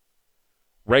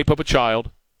 Rape of a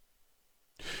child.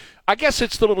 I guess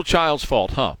it's the little child's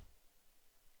fault, huh?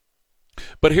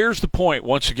 But here's the point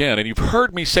once again, and you've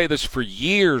heard me say this for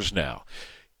years now.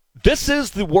 This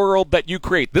is the world that you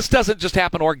create. This doesn't just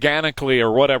happen organically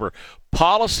or whatever.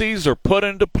 Policies are put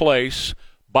into place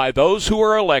by those who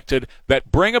are elected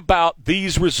that bring about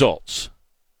these results.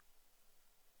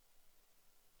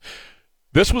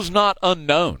 This was not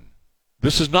unknown.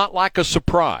 This is not like a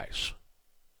surprise.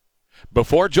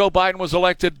 Before Joe Biden was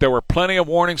elected, there were plenty of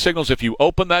warning signals. If you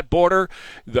open that border,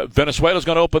 Venezuela's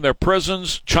going to open their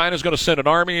prisons. China's going to send an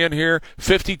army in here.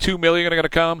 52 million are going to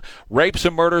come. Rapes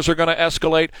and murders are going to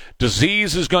escalate.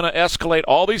 Disease is going to escalate.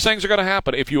 All these things are going to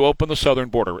happen if you open the southern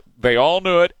border. They all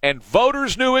knew it, and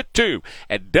voters knew it too.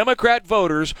 And Democrat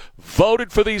voters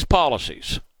voted for these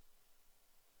policies.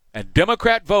 And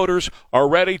Democrat voters are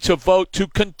ready to vote to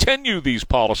continue these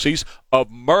policies of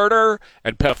murder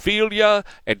and pedophilia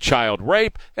and child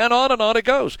rape, and on it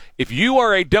goes. If you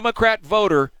are a Democrat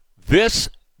voter this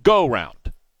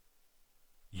go-round,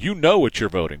 you know what you're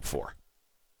voting for.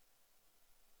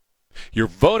 You're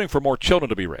voting for more children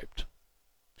to be raped.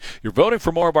 You're voting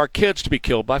for more of our kids to be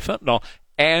killed by fentanyl,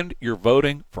 and you're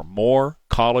voting for more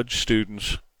college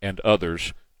students and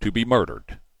others to be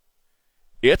murdered.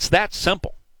 It's that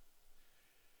simple.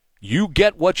 You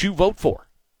get what you vote for.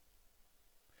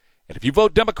 And if you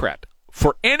vote Democrat,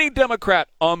 for any Democrat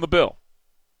on the bill,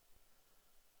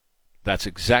 that's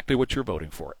exactly what you're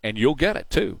voting for. And you'll get it,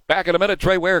 too. Back in a minute,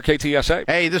 Trey Ware, KTSA.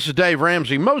 Hey, this is Dave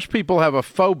Ramsey. Most people have a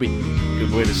phobia.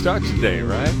 Good way to start your day,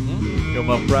 right? Feel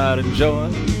my pride and joy.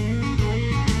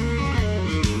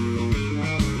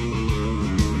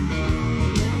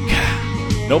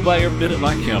 Nobody ever did it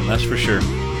like him, that's for sure.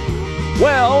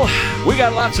 Well, we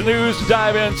got lots of news to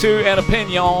dive into and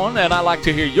opinion, and I like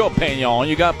to hear your opinion.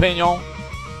 You got opinion?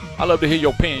 I love to hear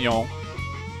your opinion.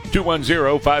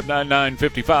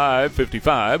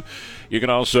 210-599-5555. You can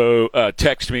also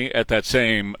text me at that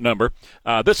same number.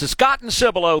 This is Scott and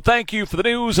Cibolo. Thank you for the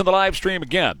news and the live stream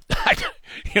again.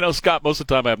 Scott, most of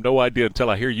the time I have no idea until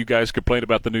I hear you guys complain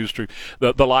about the news stream,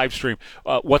 the live stream.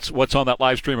 What's on that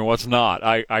live stream and what's not.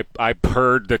 I've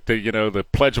heard that the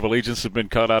Pledge of Allegiance has been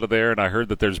cut out of there, and I heard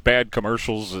that there's bad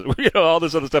commercials, all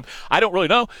this other stuff. I don't really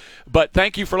know, but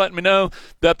thank you for letting me know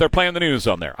that they're playing the news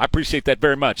on there. I appreciate that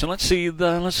very much. And let's see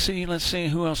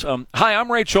who else. Hi, I'm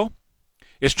Rachel.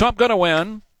 Is Trump going to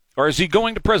win, or is he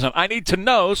going to prison? I need to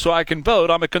know so I can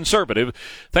vote. I'm a conservative.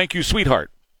 Thank you,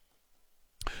 sweetheart.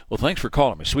 Well, thanks for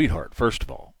calling me sweetheart, first of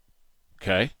all.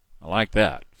 Okay? I like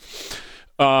that.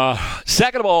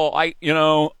 Second of all,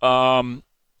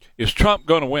 is Trump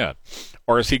going to win,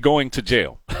 or is he going to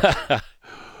jail?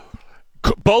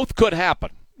 Both could happen,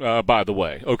 by the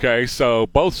way. Okay? So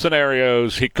both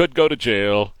scenarios, he could go to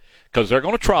jail because they're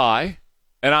going to try,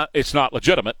 and it's not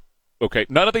legitimate. Okay,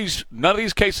 none of these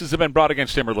cases have been brought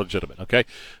against him are legitimate, okay?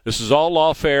 This is all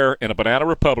lawfare in a banana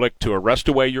republic to arrest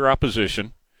away your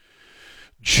opposition.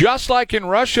 Just like in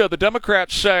Russia, the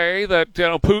Democrats say that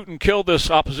Putin killed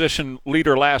this opposition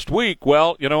leader last week.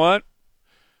 Well, you know what?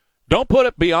 Don't put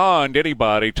it beyond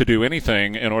anybody to do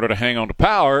anything in order to hang on to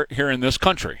power here in this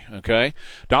country, okay?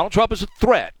 Donald Trump is a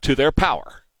threat to their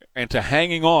power and to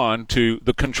hanging on to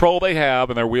the control they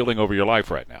have and they're wielding over your life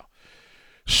right now.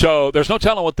 So there's no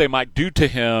telling what they might do to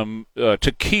him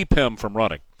to keep him from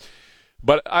running.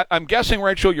 But I'm guessing,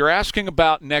 Rachel, you're asking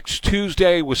about next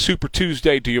Tuesday with Super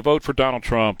Tuesday. Do you vote for Donald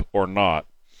Trump or not?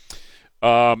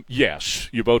 Yes,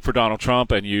 you vote for Donald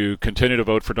Trump, and you continue to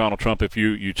vote for Donald Trump. If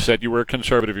you said you were a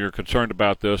conservative, you're concerned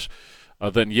about this,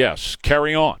 then yes,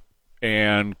 carry on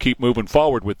and keep moving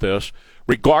forward with this,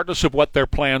 regardless of what their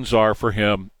plans are for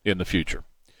him in the future.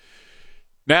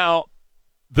 Now,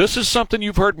 this is something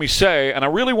you've heard me say, and I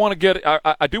really want to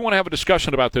I do want to have a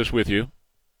discussion about this with you.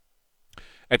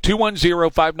 at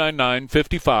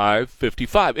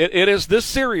 210-599-5555. It is this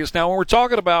serious. Now, when we're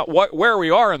talking about where we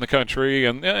are in the country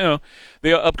and the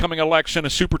upcoming election, a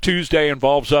Super Tuesday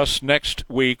involves us next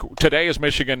week. Today is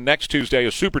Michigan. Next Tuesday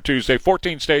is Super Tuesday.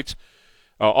 14 states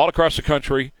all across the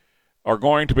country are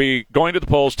going to be going to the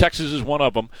polls. Texas is one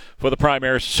of them for the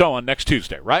primaries, so on next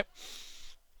Tuesday, right?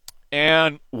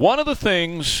 And one of the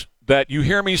things that you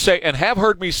hear me say and have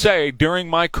heard me say during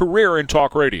my career in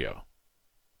talk radio,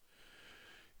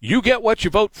 you get what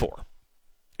you vote for.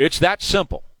 It's that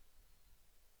simple.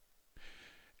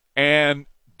 And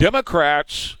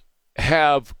Democrats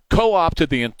have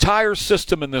co-opted the entire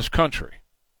system in this country.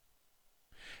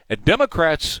 And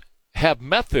Democrats have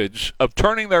methods of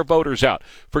turning their voters out.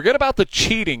 Forget about the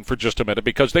cheating for just a minute,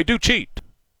 because they do cheat.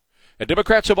 And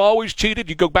Democrats have always cheated.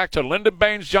 You go back to Lyndon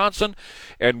Baines Johnson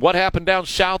and what happened down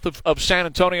south of San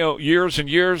Antonio years and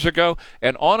years ago,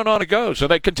 and on it goes. And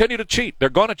they continue to cheat. They're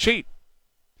going to cheat.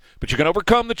 But you can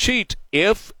overcome the cheat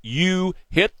if you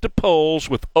hit the polls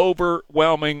with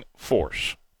overwhelming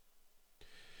force.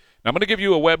 Now, I'm going to give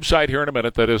you a website here in a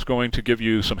minute that is going to give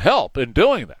you some help in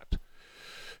doing that.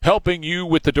 Helping you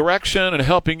with the direction and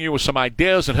helping you with some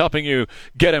ideas and helping you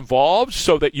get involved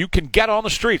so that you can get on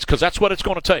the streets, because that's what it's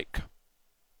going to take.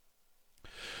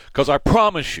 Because I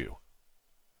promise you,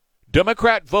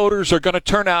 Democrat voters are going to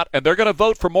turn out and they're going to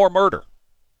vote for more murder,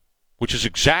 which is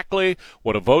exactly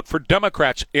what a vote for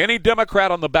Democrats, any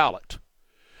Democrat on the ballot,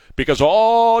 because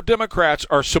all Democrats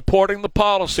are supporting the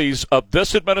policies of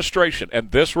this administration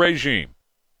and this regime.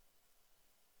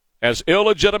 As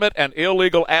illegitimate and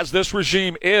illegal as this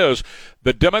regime is,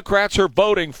 the Democrats are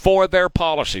voting for their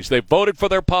policies. They voted for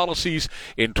their policies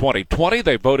in 2020.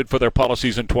 They voted for their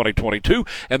policies in 2022.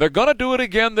 And they're going to do it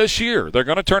again this year. They're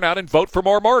going to turn out and vote for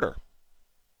more murder.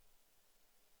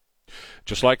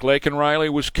 Just like Laken Riley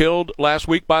was killed last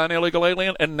week by an illegal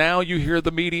alien, and now you hear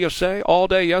the media say all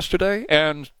day yesterday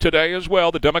and today as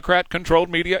well, the Democrat-controlled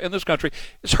media in this country,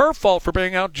 it's her fault for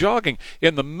being out jogging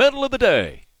in the middle of the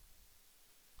day.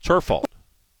 It's her fault.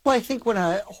 Well, I think when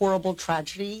a horrible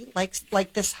tragedy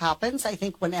like this happens, I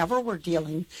think whenever we're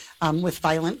dealing with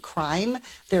violent crime,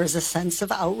 there is a sense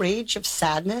of outrage, of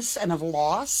sadness, and of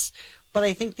loss. But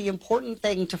I think the important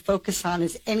thing to focus on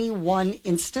is any one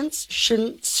instance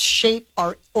shouldn't shape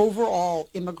our overall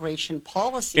immigration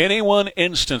policy. Any one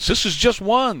instance. This is just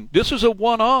one. This is a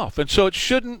one-off. And so it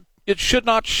should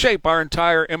not shape our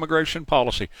entire immigration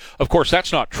policy. Of course,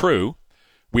 that's not true.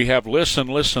 We have lists and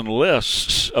lists and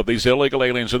lists of these illegal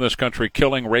aliens in this country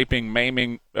killing, raping,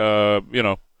 maiming,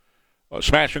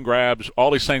 smash and grabs,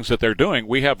 all these things that they're doing.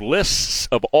 We have lists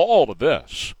of all of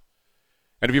this.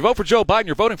 And if you vote for Joe Biden,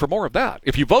 you're voting for more of that.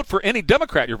 If you vote for any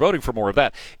Democrat, you're voting for more of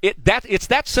that. It's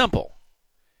that simple.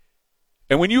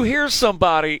 And when you hear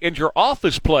somebody in your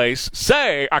office place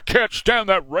say, I can't stand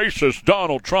that racist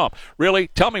Donald Trump, really,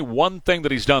 tell me one thing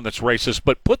that he's done that's racist,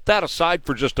 but put that aside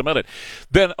for just a minute.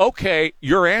 Then, okay,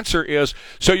 your answer is,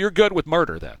 so you're good with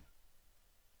murder then.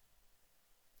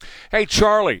 Hey,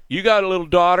 Charlie, you got a little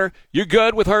daughter. You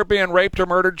good with her being raped or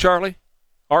murdered, Charlie?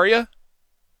 Are you?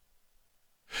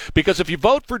 Because if you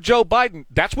vote for Joe Biden,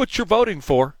 that's what you're voting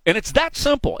for. And it's that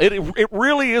simple. It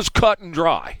really is cut and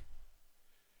dry.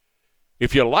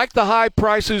 If you like the high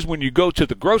prices when you go to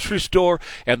the grocery store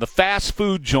and the fast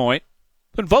food joint,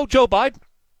 then vote Joe Biden.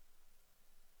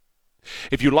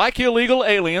 If you like illegal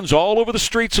aliens all over the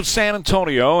streets of San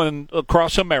Antonio and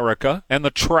across America and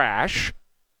the trash,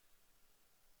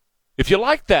 if you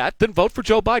like that, then vote for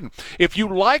Joe Biden. If you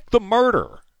like the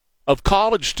murder of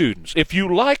college students, if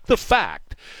you like the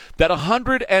fact that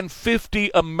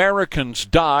 150 Americans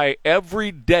die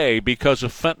every day because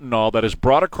of fentanyl that is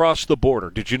brought across the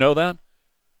border, did you know that?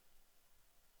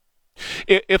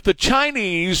 If the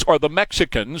Chinese or the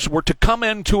Mexicans were to come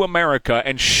into America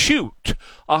and shoot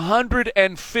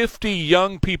 150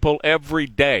 young people every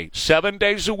day, 7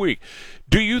 days a week,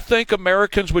 do you think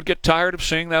Americans would get tired of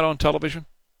seeing that on television?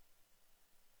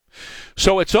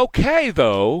 So it's okay,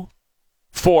 though,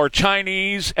 for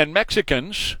Chinese and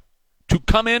Mexicans to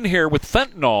come in here with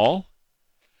fentanyl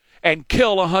and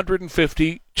kill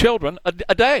 150 children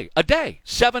a day,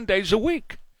 7 days a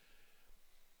week.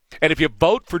 And if you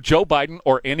vote for Joe Biden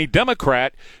or any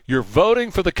Democrat, you're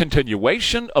voting for the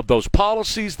continuation of those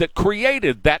policies that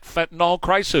created that fentanyl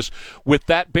crisis, with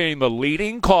that being the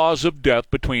leading cause of death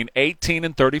between 18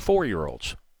 and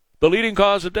 34-year-olds. The leading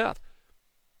cause of death.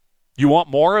 You want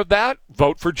more of that?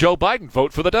 Vote for Joe Biden.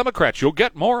 Vote for the Democrats. You'll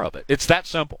get more of it. It's that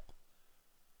simple.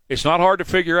 It's not hard to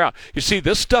figure out. You see,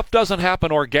 this stuff doesn't happen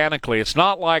organically. It's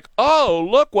not like, oh,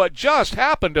 look what just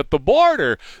happened at the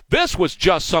border. This was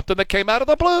just something that came out of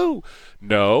the blue.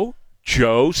 No,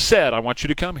 Joe said, I want you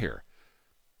to come here.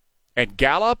 And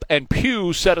Gallup and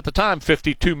Pew said at the time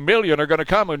 52 million are going to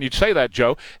come. When you say that,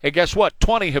 Joe, and guess what?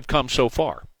 20 have come so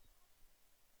far.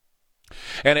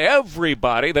 And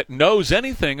everybody that knows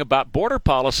anything about border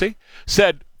policy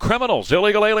said criminals,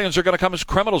 illegal aliens are going to come as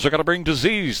criminals. They're going to bring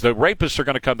disease. The rapists are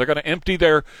going to come. They're going to empty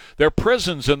their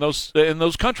prisons in those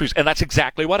countries. And that's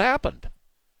exactly what happened.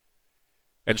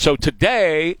 And so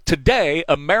today,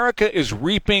 America is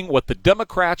reaping what the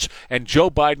Democrats and Joe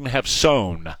Biden have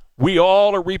sown. We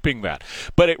all are reaping that.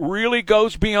 But it really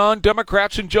goes beyond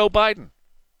Democrats and Joe Biden.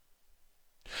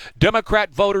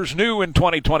 Democrat voters knew in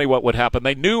 2020 what would happen.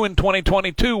 They knew in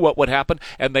 2022 what would happen,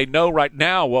 and they know right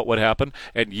now what would happen,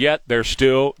 and yet they're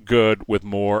still good with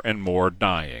more and more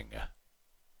dying.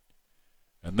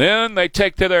 And then they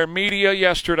take to their media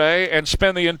yesterday and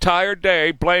spend the entire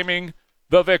day blaming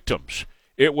the victims.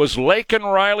 It was Laken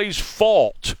Riley's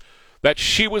fault that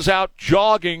she was out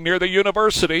jogging near the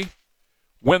university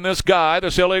when this guy,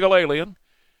 this illegal alien,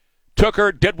 took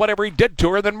her, did whatever he did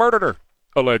to her, then murdered her,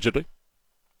 allegedly.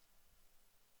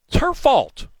 It's her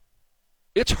fault.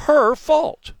 It's her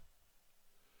fault.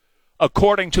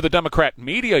 According to the Democrat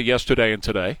media yesterday and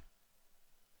today,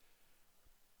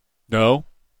 no,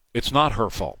 it's not her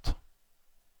fault.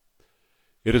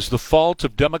 It is the fault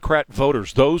of Democrat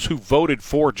voters, those who voted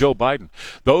for Joe Biden,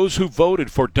 those who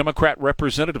voted for Democrat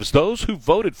representatives, those who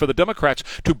voted for the Democrats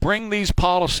to bring these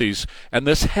policies and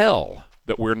this hell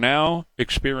that we're now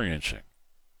experiencing.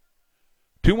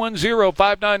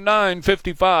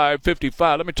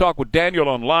 210-599-5555. Let me talk with Daniel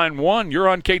on line 1. You're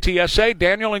on KTSA.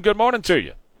 Daniel, and good morning to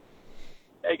you.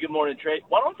 Hey, good morning, Trey.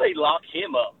 Why don't they lock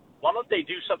him up? Why don't they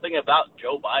do something about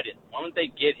Joe Biden? Why don't they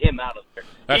get him out of there?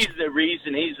 He's the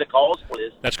reason, he's the cause for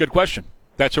this. That's a good question.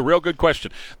 That's a real good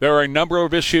question. There are a number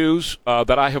of issues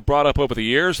that I have brought up over the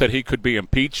years that he could be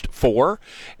impeached for,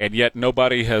 and yet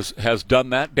nobody has done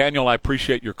that. Daniel, I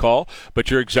appreciate your call,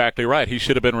 but you're exactly right. He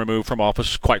should have been removed from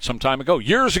office quite some time ago.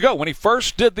 Years ago, when he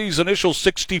first did these initial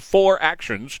 64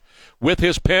 actions with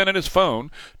his pen and his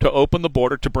phone to open the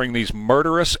border to bring these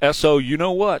murderous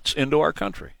SO-you-know-whats into our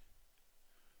country.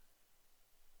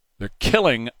 They're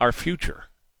killing our future.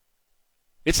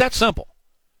 It's that simple.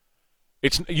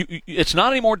 It's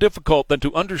not any more difficult than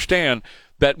to understand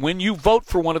that when you vote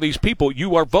for one of these people,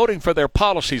 you are voting for their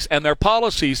policies, and their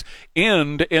policies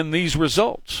end in these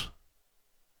results.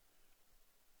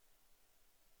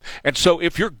 And so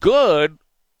if you're good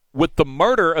with the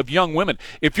murder of young women,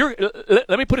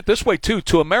 let me put it this way, too,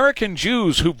 to American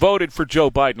Jews who voted for Joe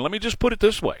Biden, let me just put it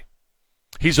this way.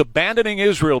 He's abandoning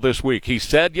Israel this week. He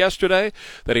said yesterday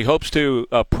that he hopes to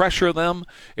pressure them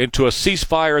into a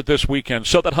ceasefire this weekend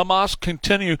so that Hamas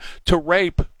continue to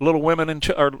rape little women and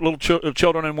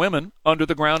children and women under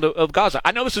the ground of Gaza.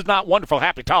 I know this is not wonderful,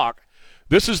 happy talk.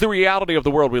 This is the reality of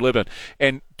the world we live in.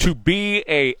 And to be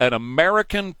an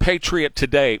American patriot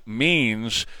today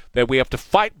means that we have to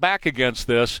fight back against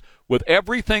this with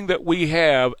everything that we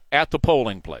have at the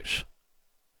polling place.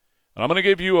 And I'm going to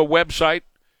give you a website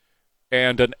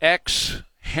and an X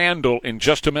handle in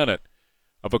just a minute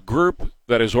of a group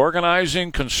that is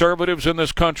organizing conservatives in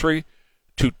this country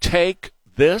to take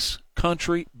this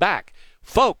country back.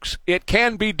 Folks, it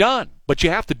can be done, but you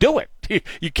have to do it.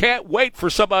 You can't wait for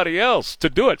somebody else to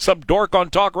do it, some dork on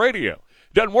talk radio.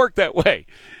 It doesn't work that way.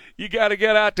 You got to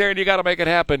get out there and you got to make it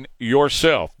happen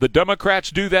yourself. The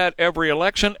Democrats do that every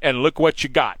election, and look what you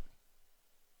got.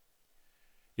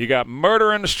 You got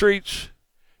murder in the streets.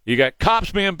 You got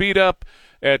cops being beat up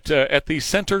at these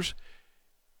centers,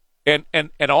 and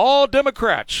all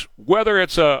Democrats, whether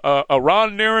it's a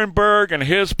Ron Nirenberg and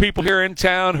his people here in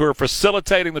town who are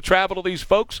facilitating the travel of these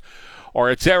folks,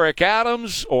 or it's Eric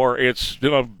Adams, or it's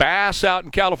Bass out in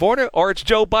California, or it's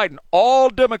Joe Biden. All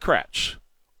Democrats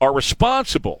are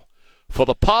responsible for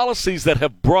the policies that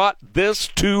have brought this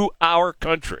to our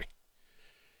country,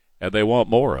 and they want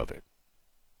more of it.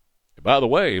 And by the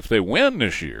way, if they win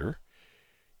this year,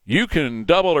 you can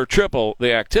double or triple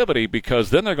the activity,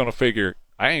 because then they're going to figure,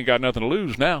 I ain't got nothing to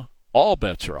lose now. All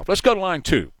bets are off. Let's go to line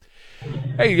 2.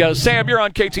 Hey, Sam, you're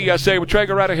on KTSA with Trey.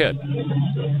 Go right ahead.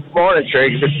 Morning,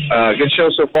 Trey. Good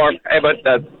show so far. Hey, but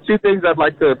two things I'd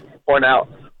like to point out.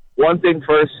 One thing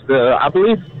first, I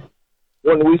believe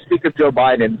when we speak of Joe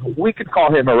Biden, we could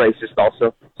call him a racist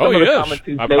also. Oh, yes.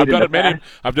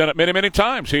 I've done it many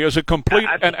times. He is a complete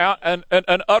and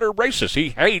utter racist. He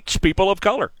hates people of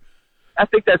color. I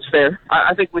think that's fair.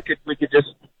 I think we could just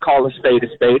call a spade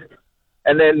a spade.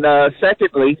 And then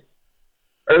secondly,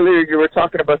 earlier you were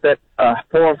talking about that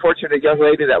poor unfortunate young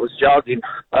lady that was jogging,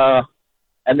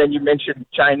 and then you mentioned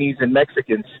Chinese and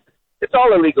Mexicans. It's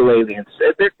all illegal aliens.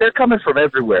 They're coming from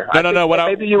everywhere. No.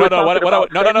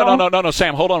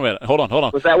 Sam, hold on a minute. Hold on.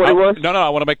 Was that what it was? No. I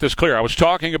want to make this clear. I was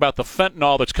talking about the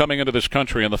fentanyl that's coming into this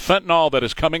country, and the fentanyl that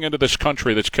is coming into this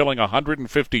country that's killing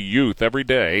 150 youth every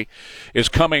day is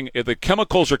coming. The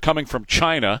chemicals are coming from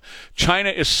China. China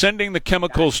is sending the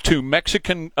chemicals to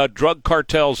Mexican drug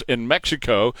cartels in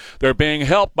Mexico. They're being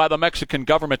helped by the Mexican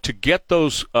government to get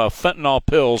those fentanyl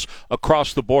pills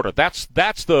across the border. That's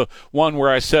the one where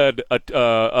I said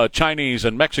Chinese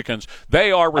and Mexicans,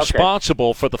 they are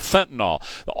responsible for the fentanyl.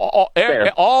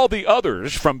 All the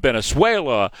others from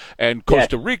Venezuela and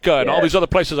Costa Rica and all these other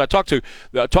places I talk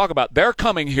about, they're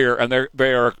coming here and they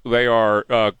are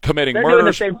committing they're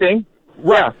murders. Doing the same thing.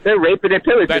 Right. Yeah, they're raping and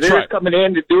pillaging. That's they're right. just coming in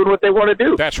and doing what they want to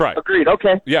do. That's right. Agreed.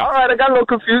 Okay. Yeah. All right, I got a little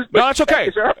confused. But No, that's okay. Thank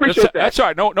you, sir. I appreciate that. That's all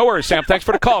right. No worries, Sam. Thanks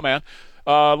for the call, man.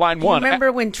 Line one.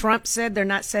 Remember when Trump said they're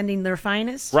not sending their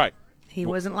finest? Right. He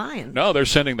wasn't lying. No, they're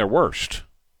sending their worst.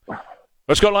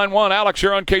 Let's go to line one. Alex,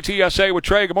 you're on KTSA with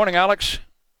Trey. Good morning, Alex.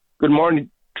 Good morning,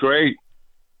 Trey.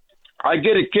 I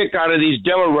get a kick out of these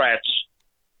Democrats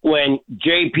when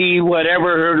JP,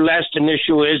 whatever her last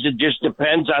initial is, it just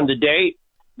depends on the day,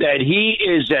 that he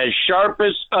is as sharp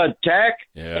as attack,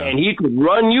 and he could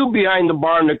run you behind the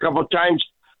barn a couple times.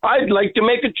 I'd like to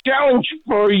make a challenge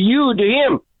for you to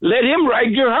him. Let him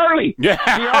ride your Harley. Yeah.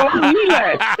 See how long he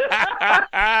lasts.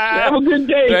 Have a good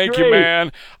day. Thank Trey. you,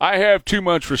 man. I have too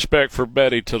much respect for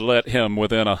Betty to let him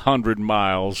within 100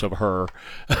 miles of her.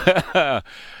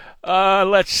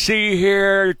 Let's see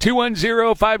here.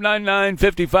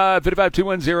 210-599-5555.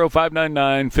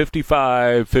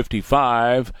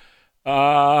 210-599-5555.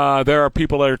 There are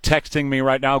people that are texting me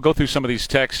right now. I'll go through some of these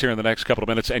texts here in the next couple of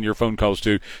minutes and your phone calls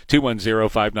too.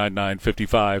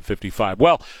 210-599-5555.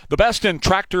 Well, the best in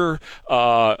tractor,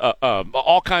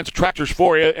 all kinds of tractors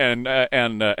for you and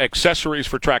accessories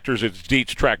for tractors is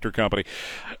Dietz Tractor Company.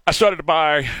 I started to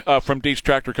buy from Dietz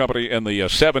Tractor Company in the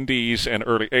 70s and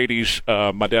early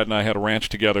 80s. My dad and I had a ranch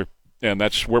together. And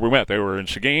that's where we went. They were in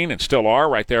Seguin and still are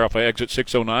right there off of exit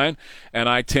 609 and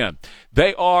I-10.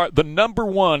 They are the number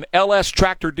one LS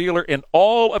tractor dealer in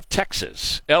all of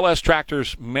Texas. LS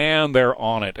Tractors, man, they're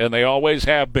on it, and they always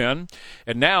have been.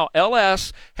 And now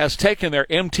LS has taken their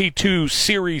MT2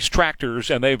 series tractors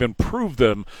and they've improved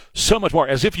them so much more,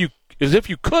 as if you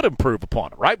could improve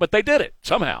upon it, right? But they did it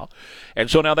somehow. And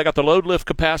so now they got the load lift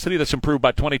capacity that's improved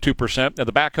by 22%, and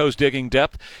the backhoe's digging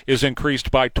depth is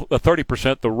increased by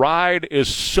 30%. The ride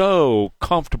is so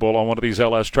comfortable on one of these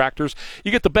LS tractors.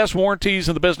 You get the best warranties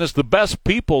in the business, the best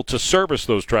people to service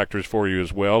those tractors for you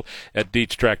as well at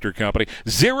Dietz Tractor Company.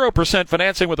 0%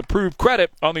 financing with approved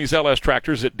credit on these LS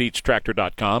tractors at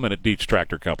DietzTractor.com and at Dietz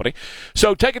Tractor Company.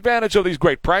 So take advantage of these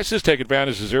great prices. Take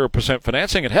advantage of 0%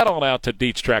 financing and head on out to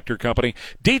Dietz Tractor Company.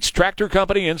 Dietz Tractor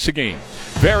Company in Seguin.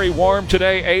 Very warm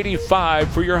today, 85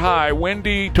 for your high.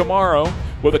 Windy tomorrow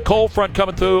with a cold front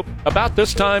coming through about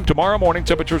this time tomorrow morning.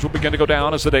 Temperatures will begin to go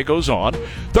down as the day goes on.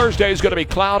 Thursday is going to be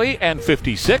cloudy and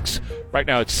 56. Right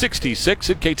now it's 66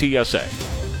 at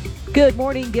KTSA. Good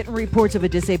morning. Getting reports of a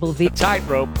disabled vehicle.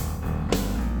 Tightrope.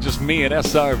 Just me and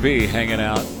SRV hanging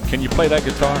out. Can you play that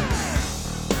guitar?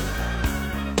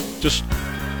 Just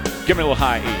give me a little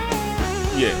high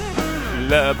E. Yeah.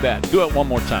 Love that. Do it one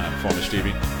more time for me,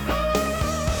 Stevie.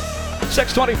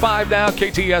 6:25 now,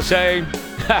 KTSA.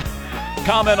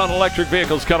 Comment on electric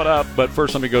vehicles coming up, but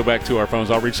first let me go back to our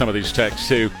phones. I'll read some of these texts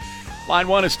too. Line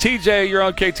one is TJ. You're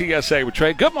on KTSA with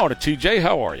Trey. Good morning, TJ.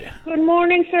 How are you? Good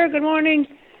morning, sir. Good morning.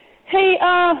 Hey,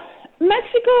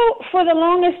 Mexico for the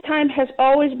longest time has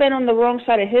always been on the wrong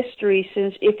side of history.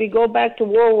 Since if you go back to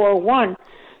World War I,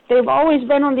 they've always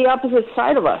been on the opposite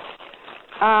side of us.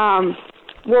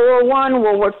 World War I,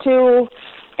 World War II,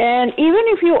 and even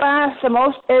if you ask the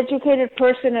most educated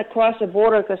person across the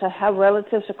border, because I have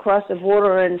relatives across the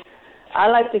border and I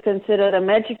like to consider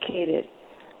them educated,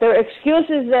 their excuse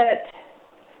is that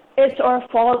it's our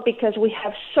fault because we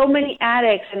have so many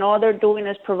addicts and all they're doing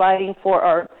is providing for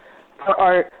our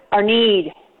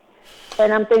need.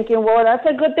 And I'm thinking, well, that's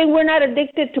a good thing we're not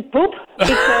addicted to poop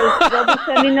because they'll be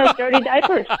sending us dirty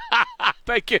diapers.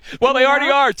 Thank you. Well, they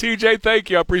already are, TJ. Thank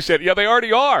you. I appreciate it. Yeah, they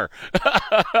already are.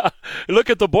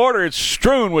 Look at the border. It's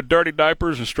strewn with dirty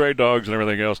diapers and stray dogs and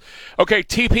everything else. Okay,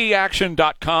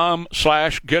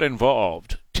 tpaction.com/get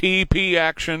involved.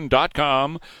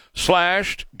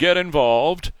 tpaction.com/get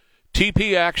involved.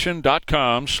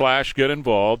 tpaction.com/get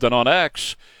involved. And on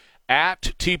X, at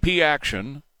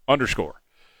tpaction_.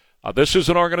 This is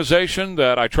an organization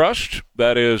that I trust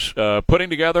that is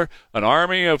putting together an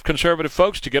army of conservative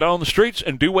folks to get on the streets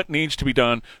and do what needs to be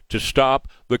done to stop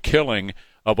the killing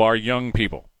of our young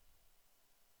people.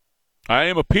 I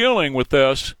am appealing with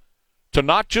this to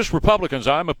not just Republicans.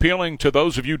 I'm appealing to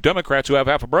those of you Democrats who have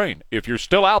half a brain. If you're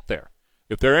still out there,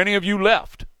 if there are any of you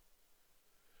left,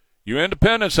 you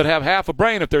independents that have half a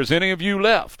brain, if there's any of you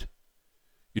left,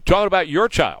 you're talking about your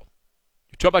child.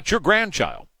 You're talking about your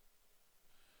grandchild.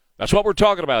 That's what we're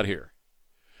talking about here.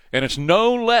 And it's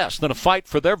no less than a fight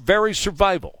for their very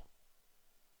survival.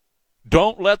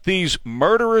 Don't let these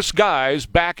murderous guys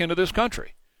back into this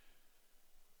country.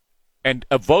 And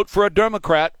a vote for a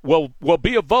Democrat will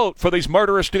be a vote for these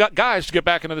murderous guys to get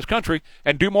back into this country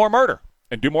and do more murder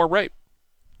and do more rape.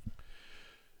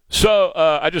 So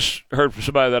I just heard from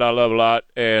somebody that I love a lot,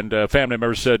 and a family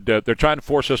member said they're trying to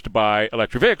force us to buy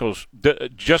electric vehicles.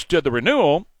 Just did the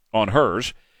renewal on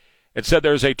hers. It said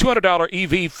there's a $200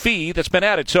 EV fee that's been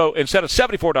added. So instead of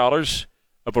 $74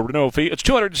 of a renewal fee, it's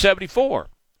 $274,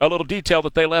 a little detail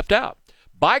that they left out.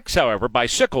 Bikes, however,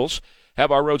 bicycles,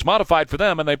 have our roads modified for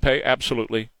them, and they pay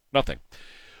absolutely nothing.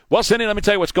 Well, Cindy, let me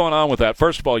tell you what's going on with that.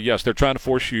 First of all, yes, they're trying to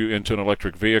force you into an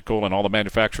electric vehicle, and all the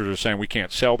manufacturers are saying we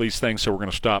can't sell these things, so we're going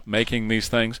to stop making these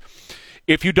things.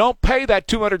 If you don't pay that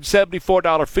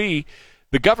 $274 fee,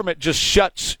 the government just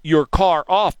shuts your car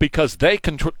off because they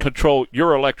control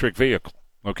your electric vehicle,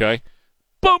 okay?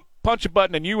 Boom, punch a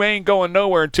button, and you ain't going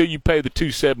nowhere until you pay the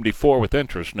 $274 with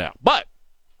interest now. But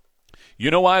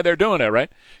you know why they're doing that, right?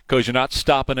 Because you're not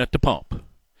stopping at the pump.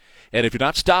 And if you're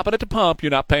not stopping at the pump, you're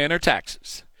not paying their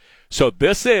taxes. So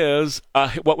this is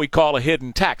what we call a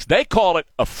hidden tax. They call it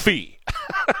a fee,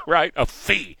 right? A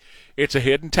fee. It's a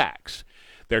hidden tax.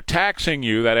 They're taxing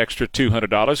you that extra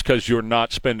 $200 because you're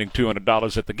not spending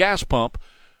 $200 at the gas pump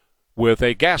with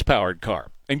a gas-powered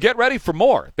car. And get ready for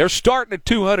more. They're starting at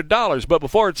 $200, but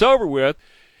before it's over with,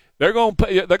 they're going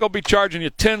to be charging you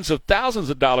tens of thousands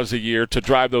of dollars a year to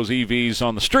drive those EVs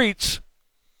on the streets.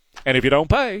 And if you don't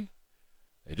pay,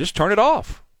 they just turn it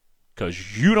off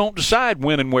because you don't decide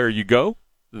when and where you go.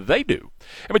 They do.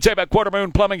 Let me tell you about Quarter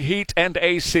Moon Plumbing, Heat, and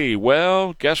AC.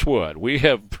 Well, guess what? We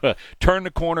have turned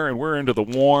the corner, and we're into the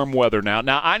warm weather now.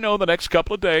 Now, I know the next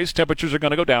couple of days temperatures are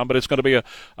going to go down, but it's going to be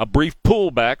a brief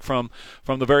pullback from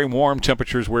the very warm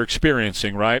temperatures we're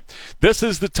experiencing, right? This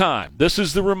is the time. This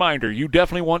is the reminder. You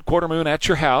definitely want Quarter Moon at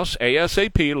your house,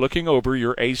 ASAP, looking over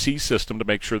your AC system to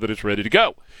make sure that it's ready to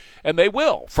go. And they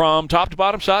will, from top to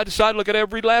bottom, side to side, look at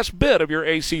every last bit of your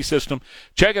AC system,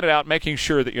 checking it out, making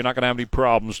sure that you're not going to have any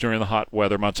problems during the hot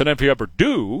weather months. And if you ever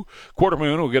do, Quarter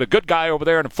Moon will get a good guy over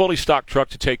there in a fully stocked truck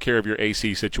to take care of your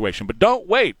AC situation. But don't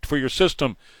wait for your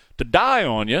system to die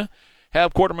on you.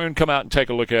 Have Quarter Moon come out and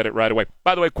take a look at it right away.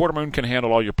 By the way, Quarter Moon can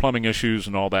handle all your plumbing issues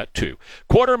and all that, too.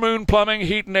 Quarter Moon Plumbing,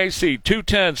 Heat, and AC,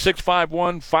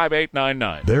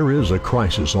 210-651-5899. There is a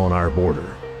crisis on our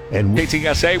border. And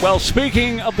KTSA. Well,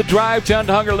 speaking of the drive down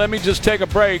to hunger, let me just take a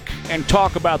break and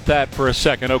talk about that for a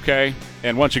second, okay?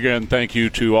 And once again, thank you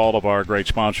to all of our great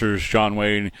sponsors, John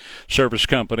Wayne Service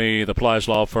Company, the Plies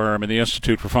Law Firm, and the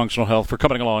Institute for Functional Health for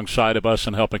coming alongside of us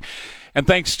and helping. And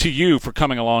thanks to you for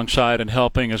coming alongside and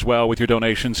helping as well with your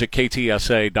donations at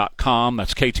KTSA.com.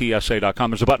 That's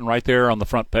KTSA.com. There's a button right there on the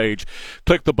front page.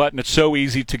 Click the button. It's so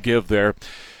easy to give there.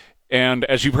 And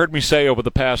as you've heard me say over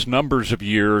the past numbers of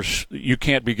years, you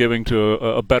can't be giving to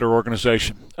a better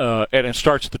organization. And it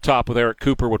starts at the top with Eric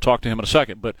Cooper. We'll talk to him in a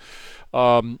second. But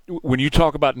when you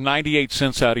talk about 98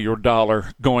 cents out of your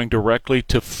dollar going directly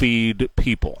to feed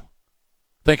people,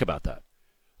 think about that.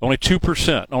 Only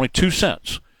 2%, only 2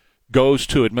 cents goes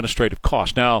to administrative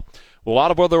costs. Now, a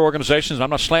lot of other organizations, I'm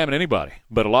not slamming anybody,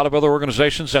 but a lot of other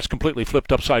organizations, that's completely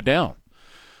flipped upside down.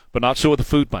 But not so with the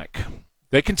food bank.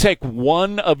 They can take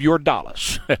one of your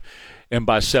dollars and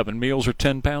buy 7 meals or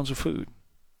 10 pounds of food.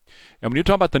 And when you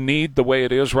talk about the need the way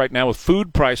it is right now with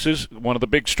food prices, one of the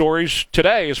big stories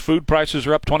today is food prices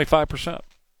are up 25%.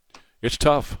 It's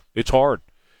tough. It's hard.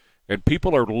 And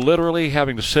people are literally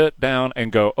having to sit down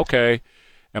and go, okay,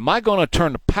 am I going to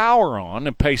turn the power on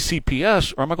and pay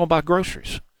CPS, or am I going to buy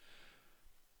groceries?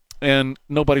 And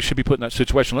nobody should be put in that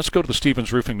situation. Let's go to the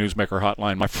Stevens Roofing Newsmaker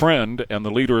Hotline. My friend and the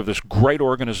leader of this great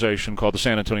organization called the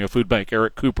San Antonio Food Bank,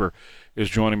 Eric Cooper, is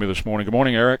joining me this morning. Good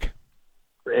morning, Eric.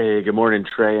 Hey, good morning,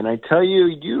 Trey. And I tell you,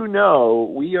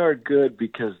 we are good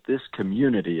because this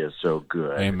community is so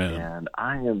good. Amen. And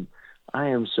I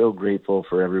am so grateful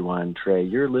for everyone, Trey,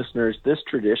 your listeners. This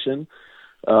tradition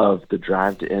of the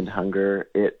Drive to End Hunger,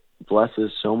 it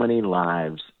blesses so many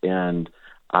lives. And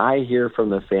I hear from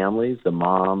the families, the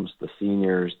moms, the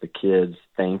seniors, the kids,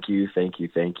 thank you, thank you,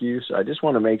 thank you. So I just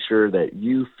want to make sure that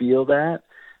you feel that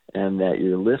and that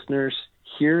your listeners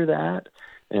hear that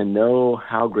and know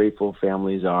how grateful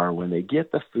families are when they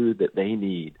get the food that they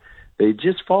need. They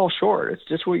just fall short. It's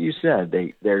just what you said.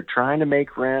 They're trying to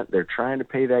make rent. They're trying to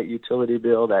pay that utility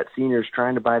bill. That senior's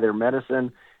trying to buy their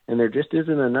medicine, and there just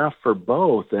isn't enough for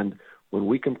both. And when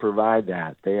we can provide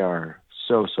that, they are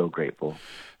so grateful.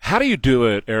 How do you do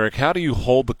it, Eric? How do you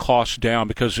hold the costs down?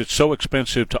 Because it's so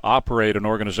expensive to operate an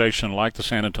organization like the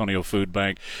San Antonio Food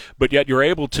Bank, but yet you're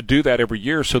able to do that every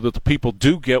year so that the people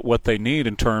do get what they need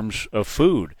in terms of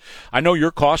food. I know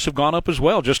your costs have gone up as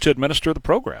well just to administer the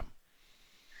program.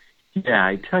 Yeah,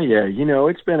 I tell you,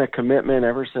 it's been a commitment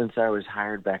ever since I was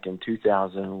hired back in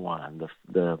 2001.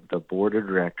 The board of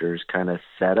directors kind of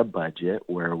set a budget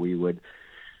where we would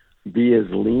be as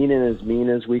lean and as mean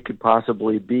as we could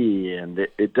possibly be. And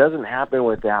it doesn't happen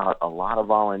without a lot of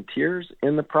volunteers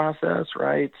in the process,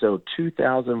 right? So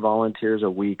 2,000 volunteers a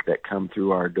week that come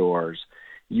through our doors.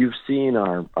 You've seen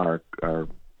our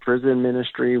prison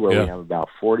ministry where we have about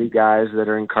 40 guys that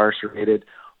are incarcerated.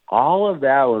 All of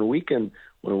that, when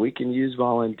we can use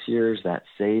volunteers, that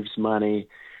saves money.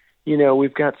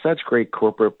 We've got such great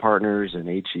corporate partners in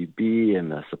HEB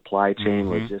and the supply chain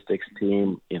logistics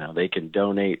team. They can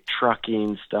donate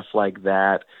trucking, stuff like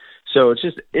that. So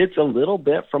it's a little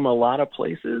bit from a lot of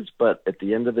places, but at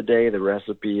the end of the day, the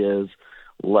recipe is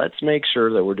let's make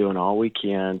sure that we're doing all we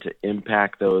can to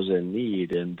impact those in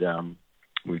need. And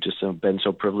we've just been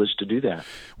so privileged to do that.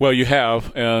 Well, you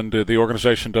have, and the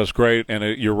organization does great, and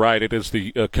you're right, it is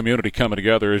the community coming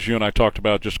together. As you and I talked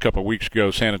about just a couple of weeks ago,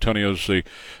 San Antonio's the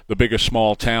biggest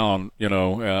small town.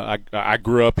 I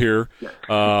grew up here,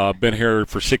 been here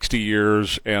for 60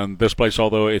 years, and this place,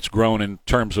 although it's grown in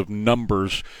terms of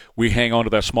numbers, we hang on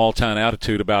to that small town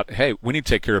attitude about, hey, we need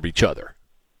to take care of each other.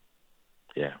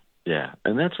 Yeah,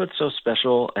 and that's what's so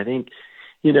special. I think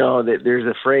there's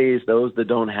a phrase, those that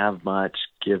don't have much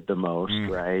give the most,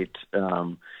 right?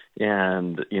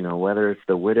 And, whether it's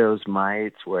the widow's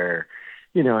mites where,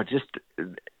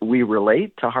 we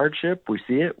relate to hardship, we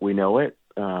see it, we know it,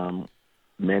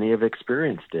 many have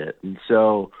experienced it. And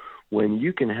so when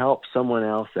you can help someone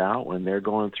else out when they're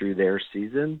going through their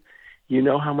season, you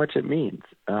know how much it means.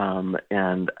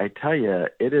 And I tell you,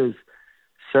 it is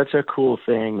such a cool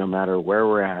thing no matter where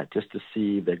we're at, just to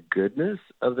see the goodness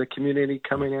of the community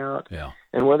coming out. Yeah.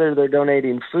 And whether they're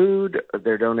donating food, or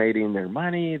they're donating their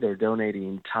money, they're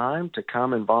donating time to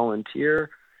come and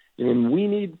volunteer. And we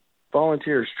need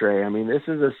volunteers, Trey. I mean, this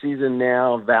is a season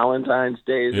now. Valentine's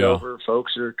Day is over.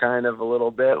 Folks are kind of a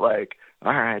little bit like,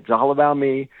 all right, it's all about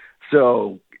me.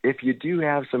 So if you do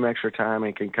have some extra time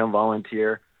and can come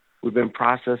volunteer, we've been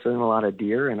processing a lot of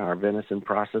deer in our venison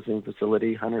processing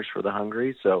facility, Hunters for the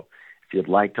Hungry. So if you'd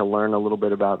like to learn a little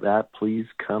bit about that, please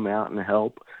come out and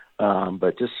help.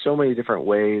 But just so many different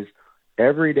ways.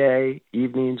 Every day,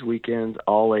 evenings, weekends,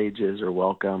 all ages are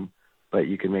welcome, but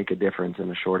you can make a difference in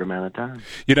a short amount of time.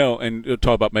 And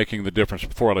talk about making the difference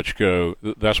before I let you go.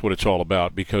 That's what it's all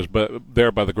about, because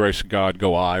there by the grace of God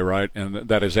go I, right? And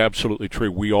that is absolutely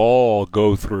true. We all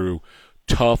go through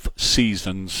tough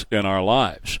seasons in our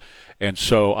lives. And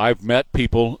so I've met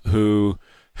people who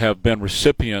have been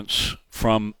recipients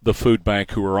from the food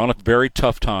bank who were on a very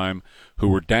tough time, who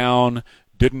were down,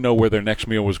 didn't know where their next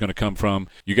meal was going to come from.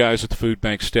 You guys at the food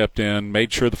bank stepped in,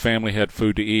 made sure the family had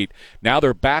food to eat. Now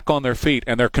they're back on their feet,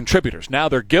 and they're contributors. Now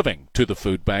they're giving to the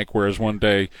food bank, whereas one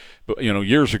day,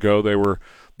 years ago, they were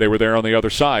there on the other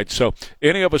side. So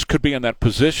any of us could be in that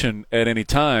position at any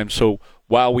time. So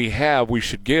while we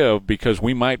should give, because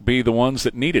we might be the ones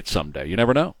that need it someday. You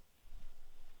never know.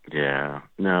 Yeah,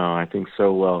 no, I think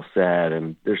so well said.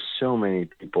 And there's so many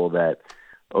people that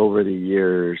over the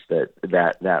years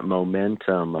that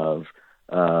momentum of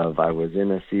I was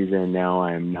in a season, now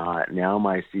I'm not. Now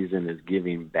my season is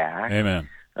giving back. Amen.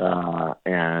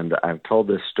 And I've told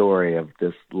this story of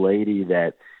this lady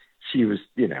that she was,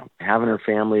 having her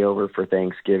family over for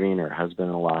Thanksgiving. Her husband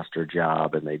had lost her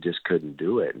job, and they just couldn't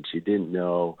do it. And she didn't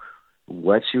know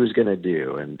what she was going to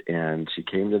do. And she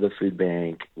came to the food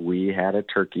bank. We had a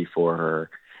turkey for her,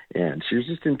 and she was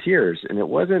just in tears. And it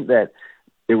wasn't that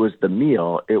it was the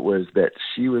meal. It was that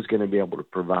she was going to be able to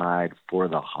provide for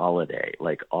the holiday.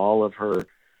 Like all of her,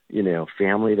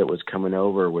 family that was coming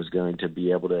over was going to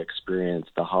be able to experience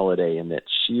the holiday, and that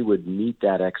she would meet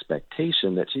that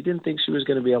expectation that she didn't think she was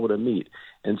going to be able to meet.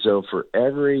 And so for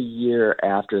every year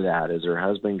after that, as her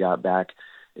husband got back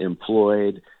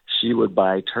employed, she would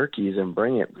buy turkeys and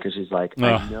bring it, because she's like,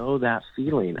 I know that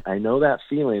feeling.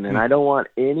 And I don't want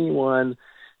anyone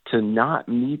to not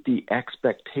meet the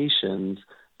expectations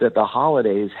that the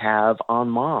holidays have on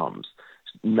moms.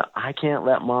 I can't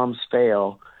let moms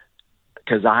fail,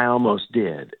 because I almost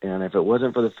did. And if it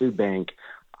wasn't for the food bank,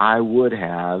 I would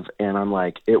have. And I'm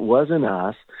like, it wasn't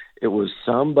us. It was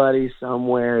somebody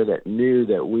somewhere that knew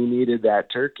that we needed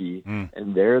that turkey,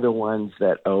 and they're the ones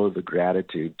that owe the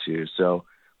gratitude to. So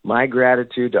my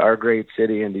gratitude to our great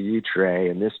city and to you, Trey,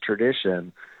 and this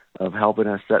tradition of helping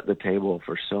us set the table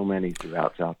for so many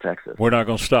throughout South Texas. We're not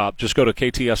going to stop. Just go to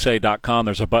KTSA.com.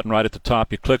 There's a button right at the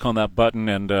top. You click on that button,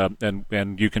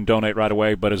 and you can donate right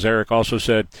away. But as Eric also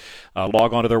said,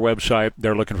 log on to their website.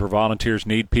 They're looking for volunteers,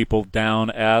 need people down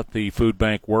at the food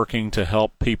bank working to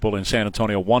help people in San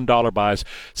Antonio. $1 buys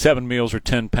 7 meals or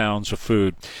 10 pounds of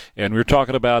food. And we're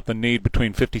talking about the need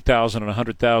between 50,000 and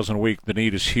 100,000 a week. The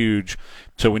need is huge.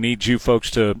 So we need you folks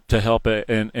to help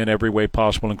in every way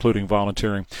possible, including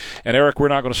volunteering. And, Eric, we're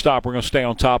not going to stop. We're going to stay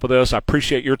on top of this. I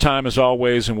appreciate your time as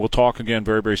always, and we'll talk again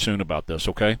very, very soon about this,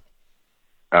 okay?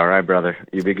 All right, brother.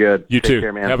 You be good. You Take too.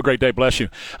 care, man. Have a great day. Bless you.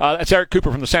 That's Eric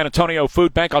Cooper from the San Antonio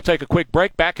Food Bank. I'll take a quick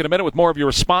break. Back in a minute with more of your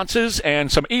responses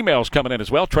and some emails coming in as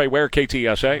well. Trey Ware,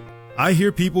 KTSA. I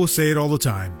hear people say it all the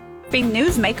time.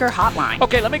 Newsmaker Hotline.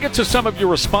 Okay, let me get to some of your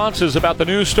responses about the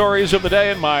news stories of the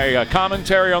day and my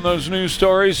commentary on those news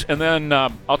stories, and then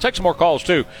I'll take some more calls,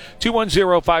 too.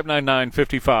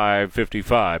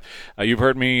 210-599-5555. You've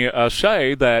heard me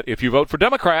say that if you vote for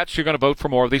Democrats, you're going to vote for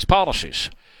more of these policies.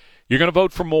 You're going to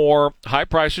vote for more high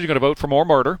prices. You're going to vote for more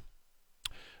murder.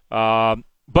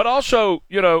 But also,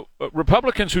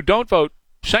 Republicans who don't vote,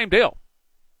 same deal.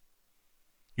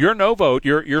 Your no vote,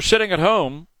 you're sitting at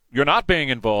home, you're not being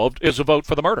involved, is a vote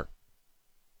for the murder.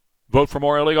 Vote for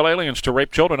more illegal aliens to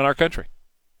rape children in our country.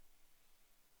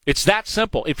 It's that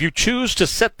simple. If you choose to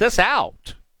sit this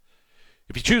out,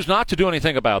 if you choose not to do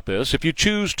anything about this, if you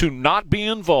choose to not be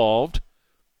involved,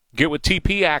 get with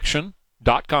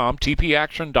tpaction.com,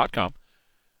 tpaction.com,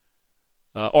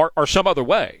 or some other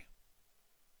way,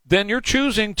 then you're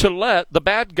choosing to let the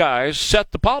bad guys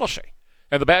set the policy.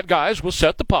 And the bad guys will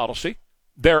set the policy.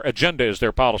 Their agenda is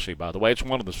their policy, by the way. It's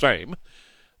one and the same.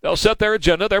 They'll set their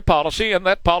agenda, their policy, and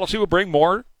that policy will bring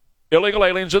more illegal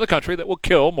aliens in the country that will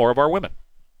kill more of our women.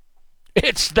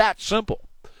 It's that simple.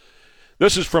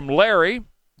 This is from Larry.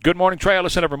 Good morning, Trey. I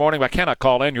listen every morning, but I cannot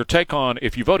call in. Your take on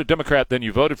if you voted Democrat, then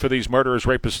you voted for these murderers,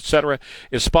 rapists, etc.,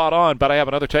 is spot on. But I have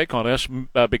another take on this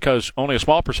because only a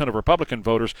small percent of Republican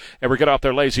voters ever get off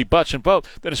their lazy butts and vote.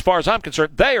 Then as far as I'm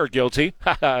concerned, they are guilty.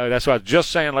 That's what I was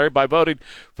just saying, Larry, by voting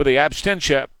for the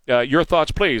abstention. Your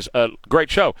thoughts, please.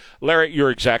 Great show. Larry, you're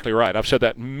exactly right. I've said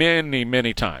that many,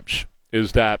 many times,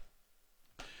 is that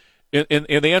in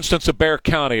the instance of Bexar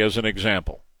County as an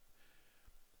example,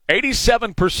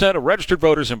 87% of registered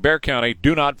voters in Bexar County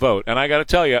do not vote. And I got to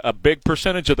tell you, a big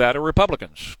percentage of that are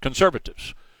Republicans,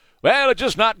 conservatives. Well, it's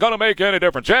just not going to make any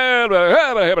difference. It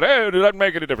doesn't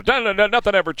make any difference.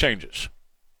 Nothing ever changes.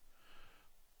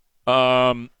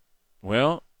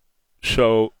 Well,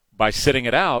 so by sitting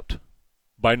it out,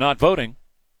 by not voting,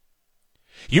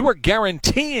 you are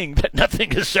guaranteeing that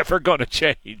nothing is ever going to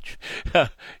change.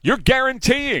 You're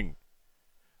guaranteeing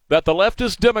that the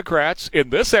leftist Democrats in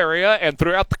this area and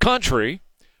throughout the country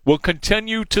will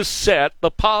continue to set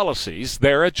the policies,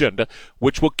 their agenda,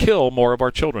 which will kill more of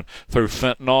our children through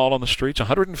fentanyl on the streets.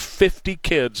 150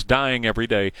 kids dying every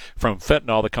day from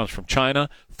fentanyl that comes from China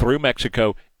through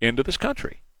Mexico into this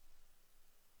country.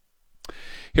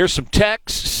 Here's some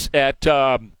texts at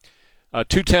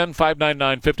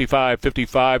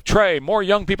 210-599-5555. Trey, more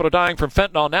young people are dying from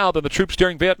fentanyl now than the troops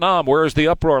during Vietnam. Where is the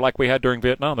uproar like we had during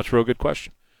Vietnam? That's a real good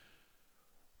question.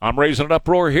 I'm raising an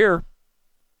uproar here.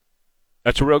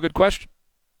 That's a real good question.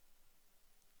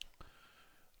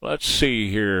 Let's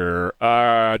see here.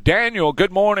 Daniel,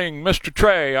 good morning, Mr.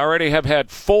 Trey. I already have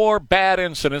had 4 bad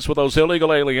incidents with those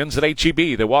illegal aliens at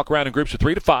HEB. They walk around in groups of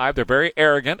 3 to 5. They're very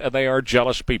arrogant, and they are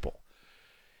jealous people.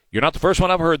 You're not the first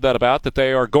one I've heard that about, that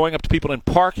they are going up to people in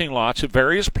parking lots at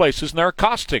various places, and they're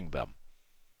accosting them.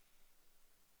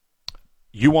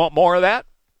 You want more of that?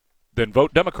 Then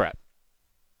vote Democrat.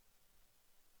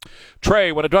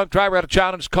 Trey, when a drunk driver had a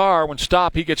child in his car, when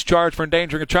stopped, he gets charged for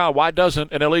endangering a child. Why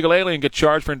doesn't an illegal alien get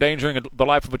charged for endangering the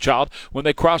life of a child when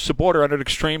they cross the border under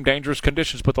extreme dangerous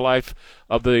conditions, put the life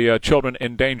of the children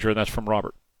in danger? And that's from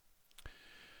Robert.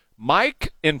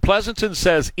 Mike in Pleasanton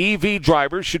says EV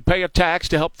drivers should pay a tax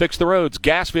to help fix the roads.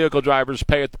 Gas vehicle drivers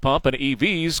pay at the pump, and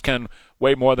EVs can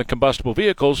weigh more than combustible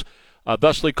vehicles,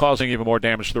 thusly causing even more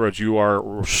damage to the roads. You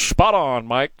are spot on,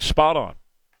 Mike, spot on.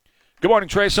 Good morning,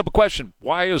 Trey. Simple question.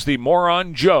 Why is the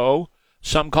moron Joe,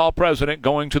 some call president,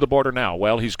 going to the border now?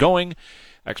 Well, he's going.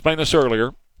 I explained this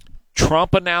earlier.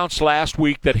 Trump announced last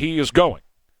week that he is going.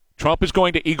 Trump is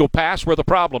going to Eagle Pass, where the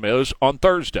problem is, on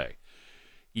Thursday.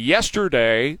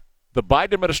 Yesterday, the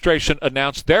Biden administration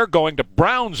announced they're going to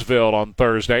Brownsville on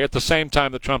Thursday at the same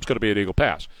time that Trump's going to be at Eagle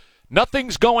Pass.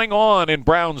 Nothing's going on in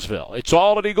Brownsville. It's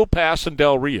all at Eagle Pass and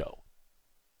Del Rio.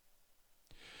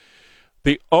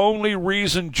 The only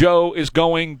reason Joe is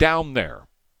going down there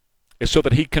is so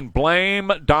that he can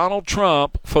blame Donald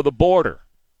Trump for the border.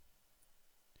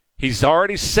 He's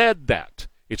already said that.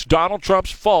 It's Donald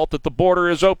Trump's fault that the border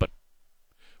is open,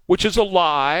 which is a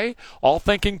lie. All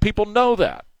thinking people know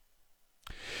that.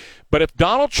 But if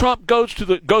Donald Trump goes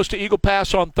to Eagle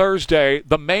Pass on Thursday,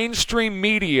 the mainstream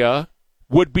media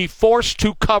would be forced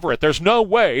to cover it. There's no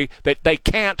way that they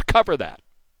can't cover that.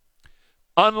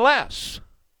 Unless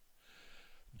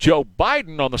Joe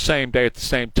Biden on the same day at the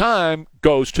same time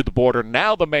goes to the border.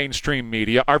 Now the mainstream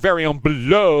media, our very own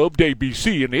beloved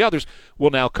ABC and the others, will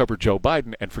now cover Joe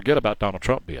Biden and forget about Donald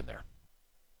Trump being there.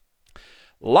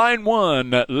 Line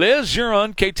 1, Liz, you're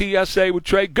on KTSA with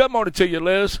Trey. Good morning to you,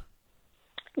 Liz.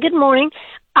 Good morning.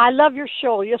 I love your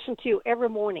show. I listen to you every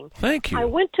morning. Thank you. I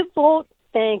went to vote.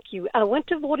 Thank you. I went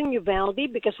to vote in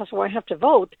Uvalde because that's where I have to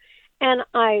vote. And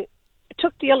I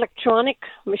took the electronic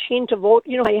machine to vote.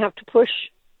 You know how you have to push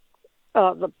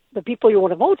the people you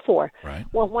want to vote for. Right.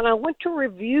 Well, when I went to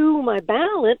review my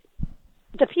ballot,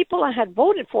 the people I had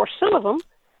voted for, some of them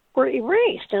were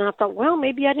erased. And I thought, well,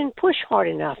 maybe I didn't push hard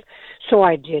enough. So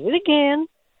I did it again.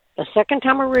 The second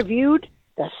time I reviewed,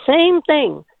 the same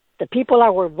thing. The people I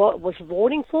was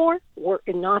voting for were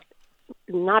not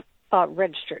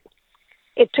registered.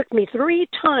 It took me 3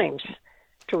 times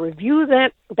to review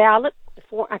that ballot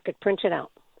before I could print it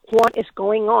out. What is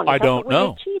going on? I don't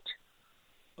know.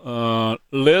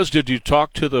 Liz, did you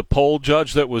talk to the poll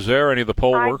judge that was there? Any of the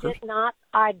poll workers?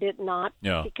 I did not.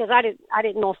 Yeah. Because I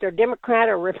didn't know if they're Democrat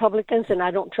or Republicans, and I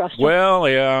don't trust them. Well,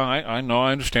 yeah, I know,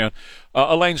 I understand.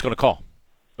 Elaine's going to call.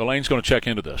 Elaine's going to check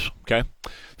into this. Okay.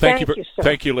 Thank you, sir.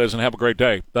 Thank you, Liz, and have a great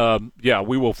day. Yeah,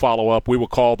 we will follow up. We will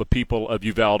call the people of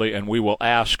Uvalde and we will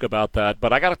ask about that.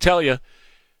 But I got to tell you,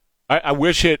 I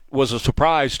wish it was a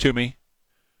surprise to me.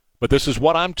 But this is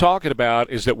what I'm talking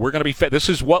about, is that we're going to be this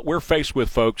is what we're faced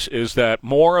with, folks, is that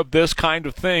more of this kind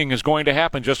of thing is going to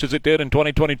happen just as it did in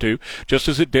 2022, just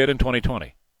as it did in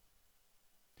 2020.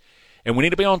 And we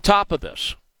need to be on top of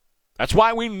this. That's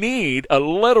why we need a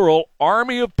literal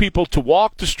army of people to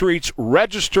walk the streets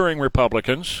registering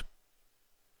Republicans,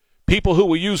 people who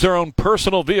will use their own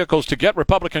personal vehicles to get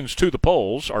Republicans to the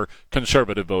polls, or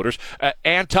conservative voters,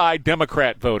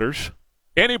 anti-Democrat voters,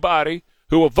 anybody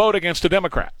who will vote against a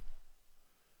Democrat.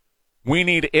 We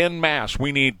need en masse.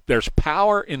 There's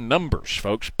power in numbers,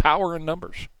 folks, power in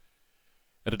numbers.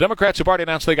 And the Democrats have already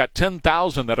announced they got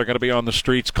 10,000 that are going to be on the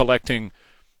streets collecting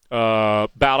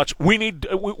ballots. We need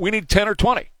 10 or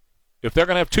 20. If they're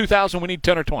going to have 2,000, we need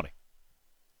 10 or 20.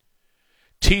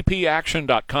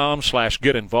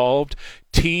 tpaction.com/get involved.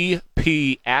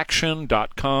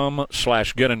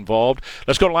 tpaction.com/get involved.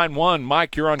 Let's go to line 1.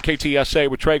 Mike, you're on KTSA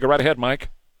with Trey. Go right ahead, Mike.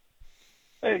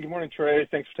 Hey, good morning, Trey.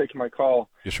 Thanks for taking my call.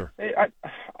 Yes, sir. Hey,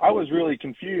 I was really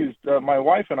confused. My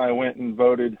wife and I went and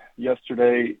voted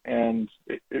yesterday, and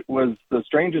it was the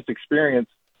strangest experience.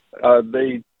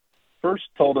 They first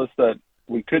told us that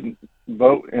we couldn't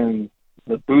vote in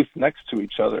the booth next to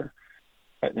each other.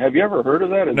 Have you ever heard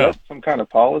of that? Is that some kind of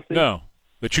policy? No,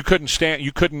 that you couldn't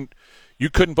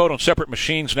vote on separate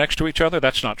machines next to each other.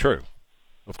 That's not true.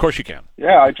 Of course you can.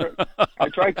 Yeah, I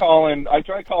tried calling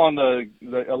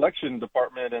the election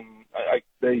department, and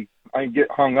I get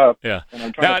hung up. Yeah. And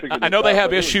I'm trying to figure I know they out,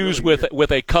 have issues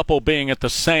with a couple being at the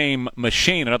same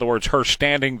machine. In other words, her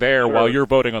standing there while you're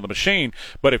voting on the machine.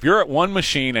 But if you're at one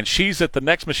machine and she's at the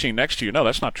next machine next to you, no,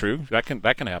 that's not true. That can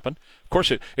happen. Of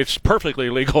course, it's perfectly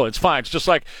legal. It's fine. It's just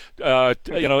like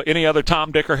any other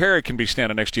Tom, Dick, or Harry can be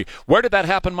standing next to you. Where did that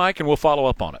happen, Mike? And we'll follow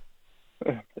up on it.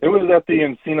 It was at the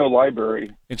Encino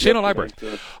Library. Encino Library.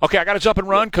 Okay, I got to jump and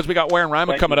run because we got Ware and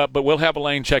Rima coming up, but we'll have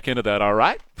Elaine check into that, all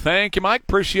right? Thank you, Mike.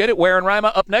 Appreciate it. Ware and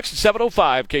Rima up next at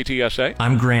 7:05 KTSA.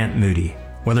 I'm Grant Moody.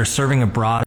 Whether serving abroad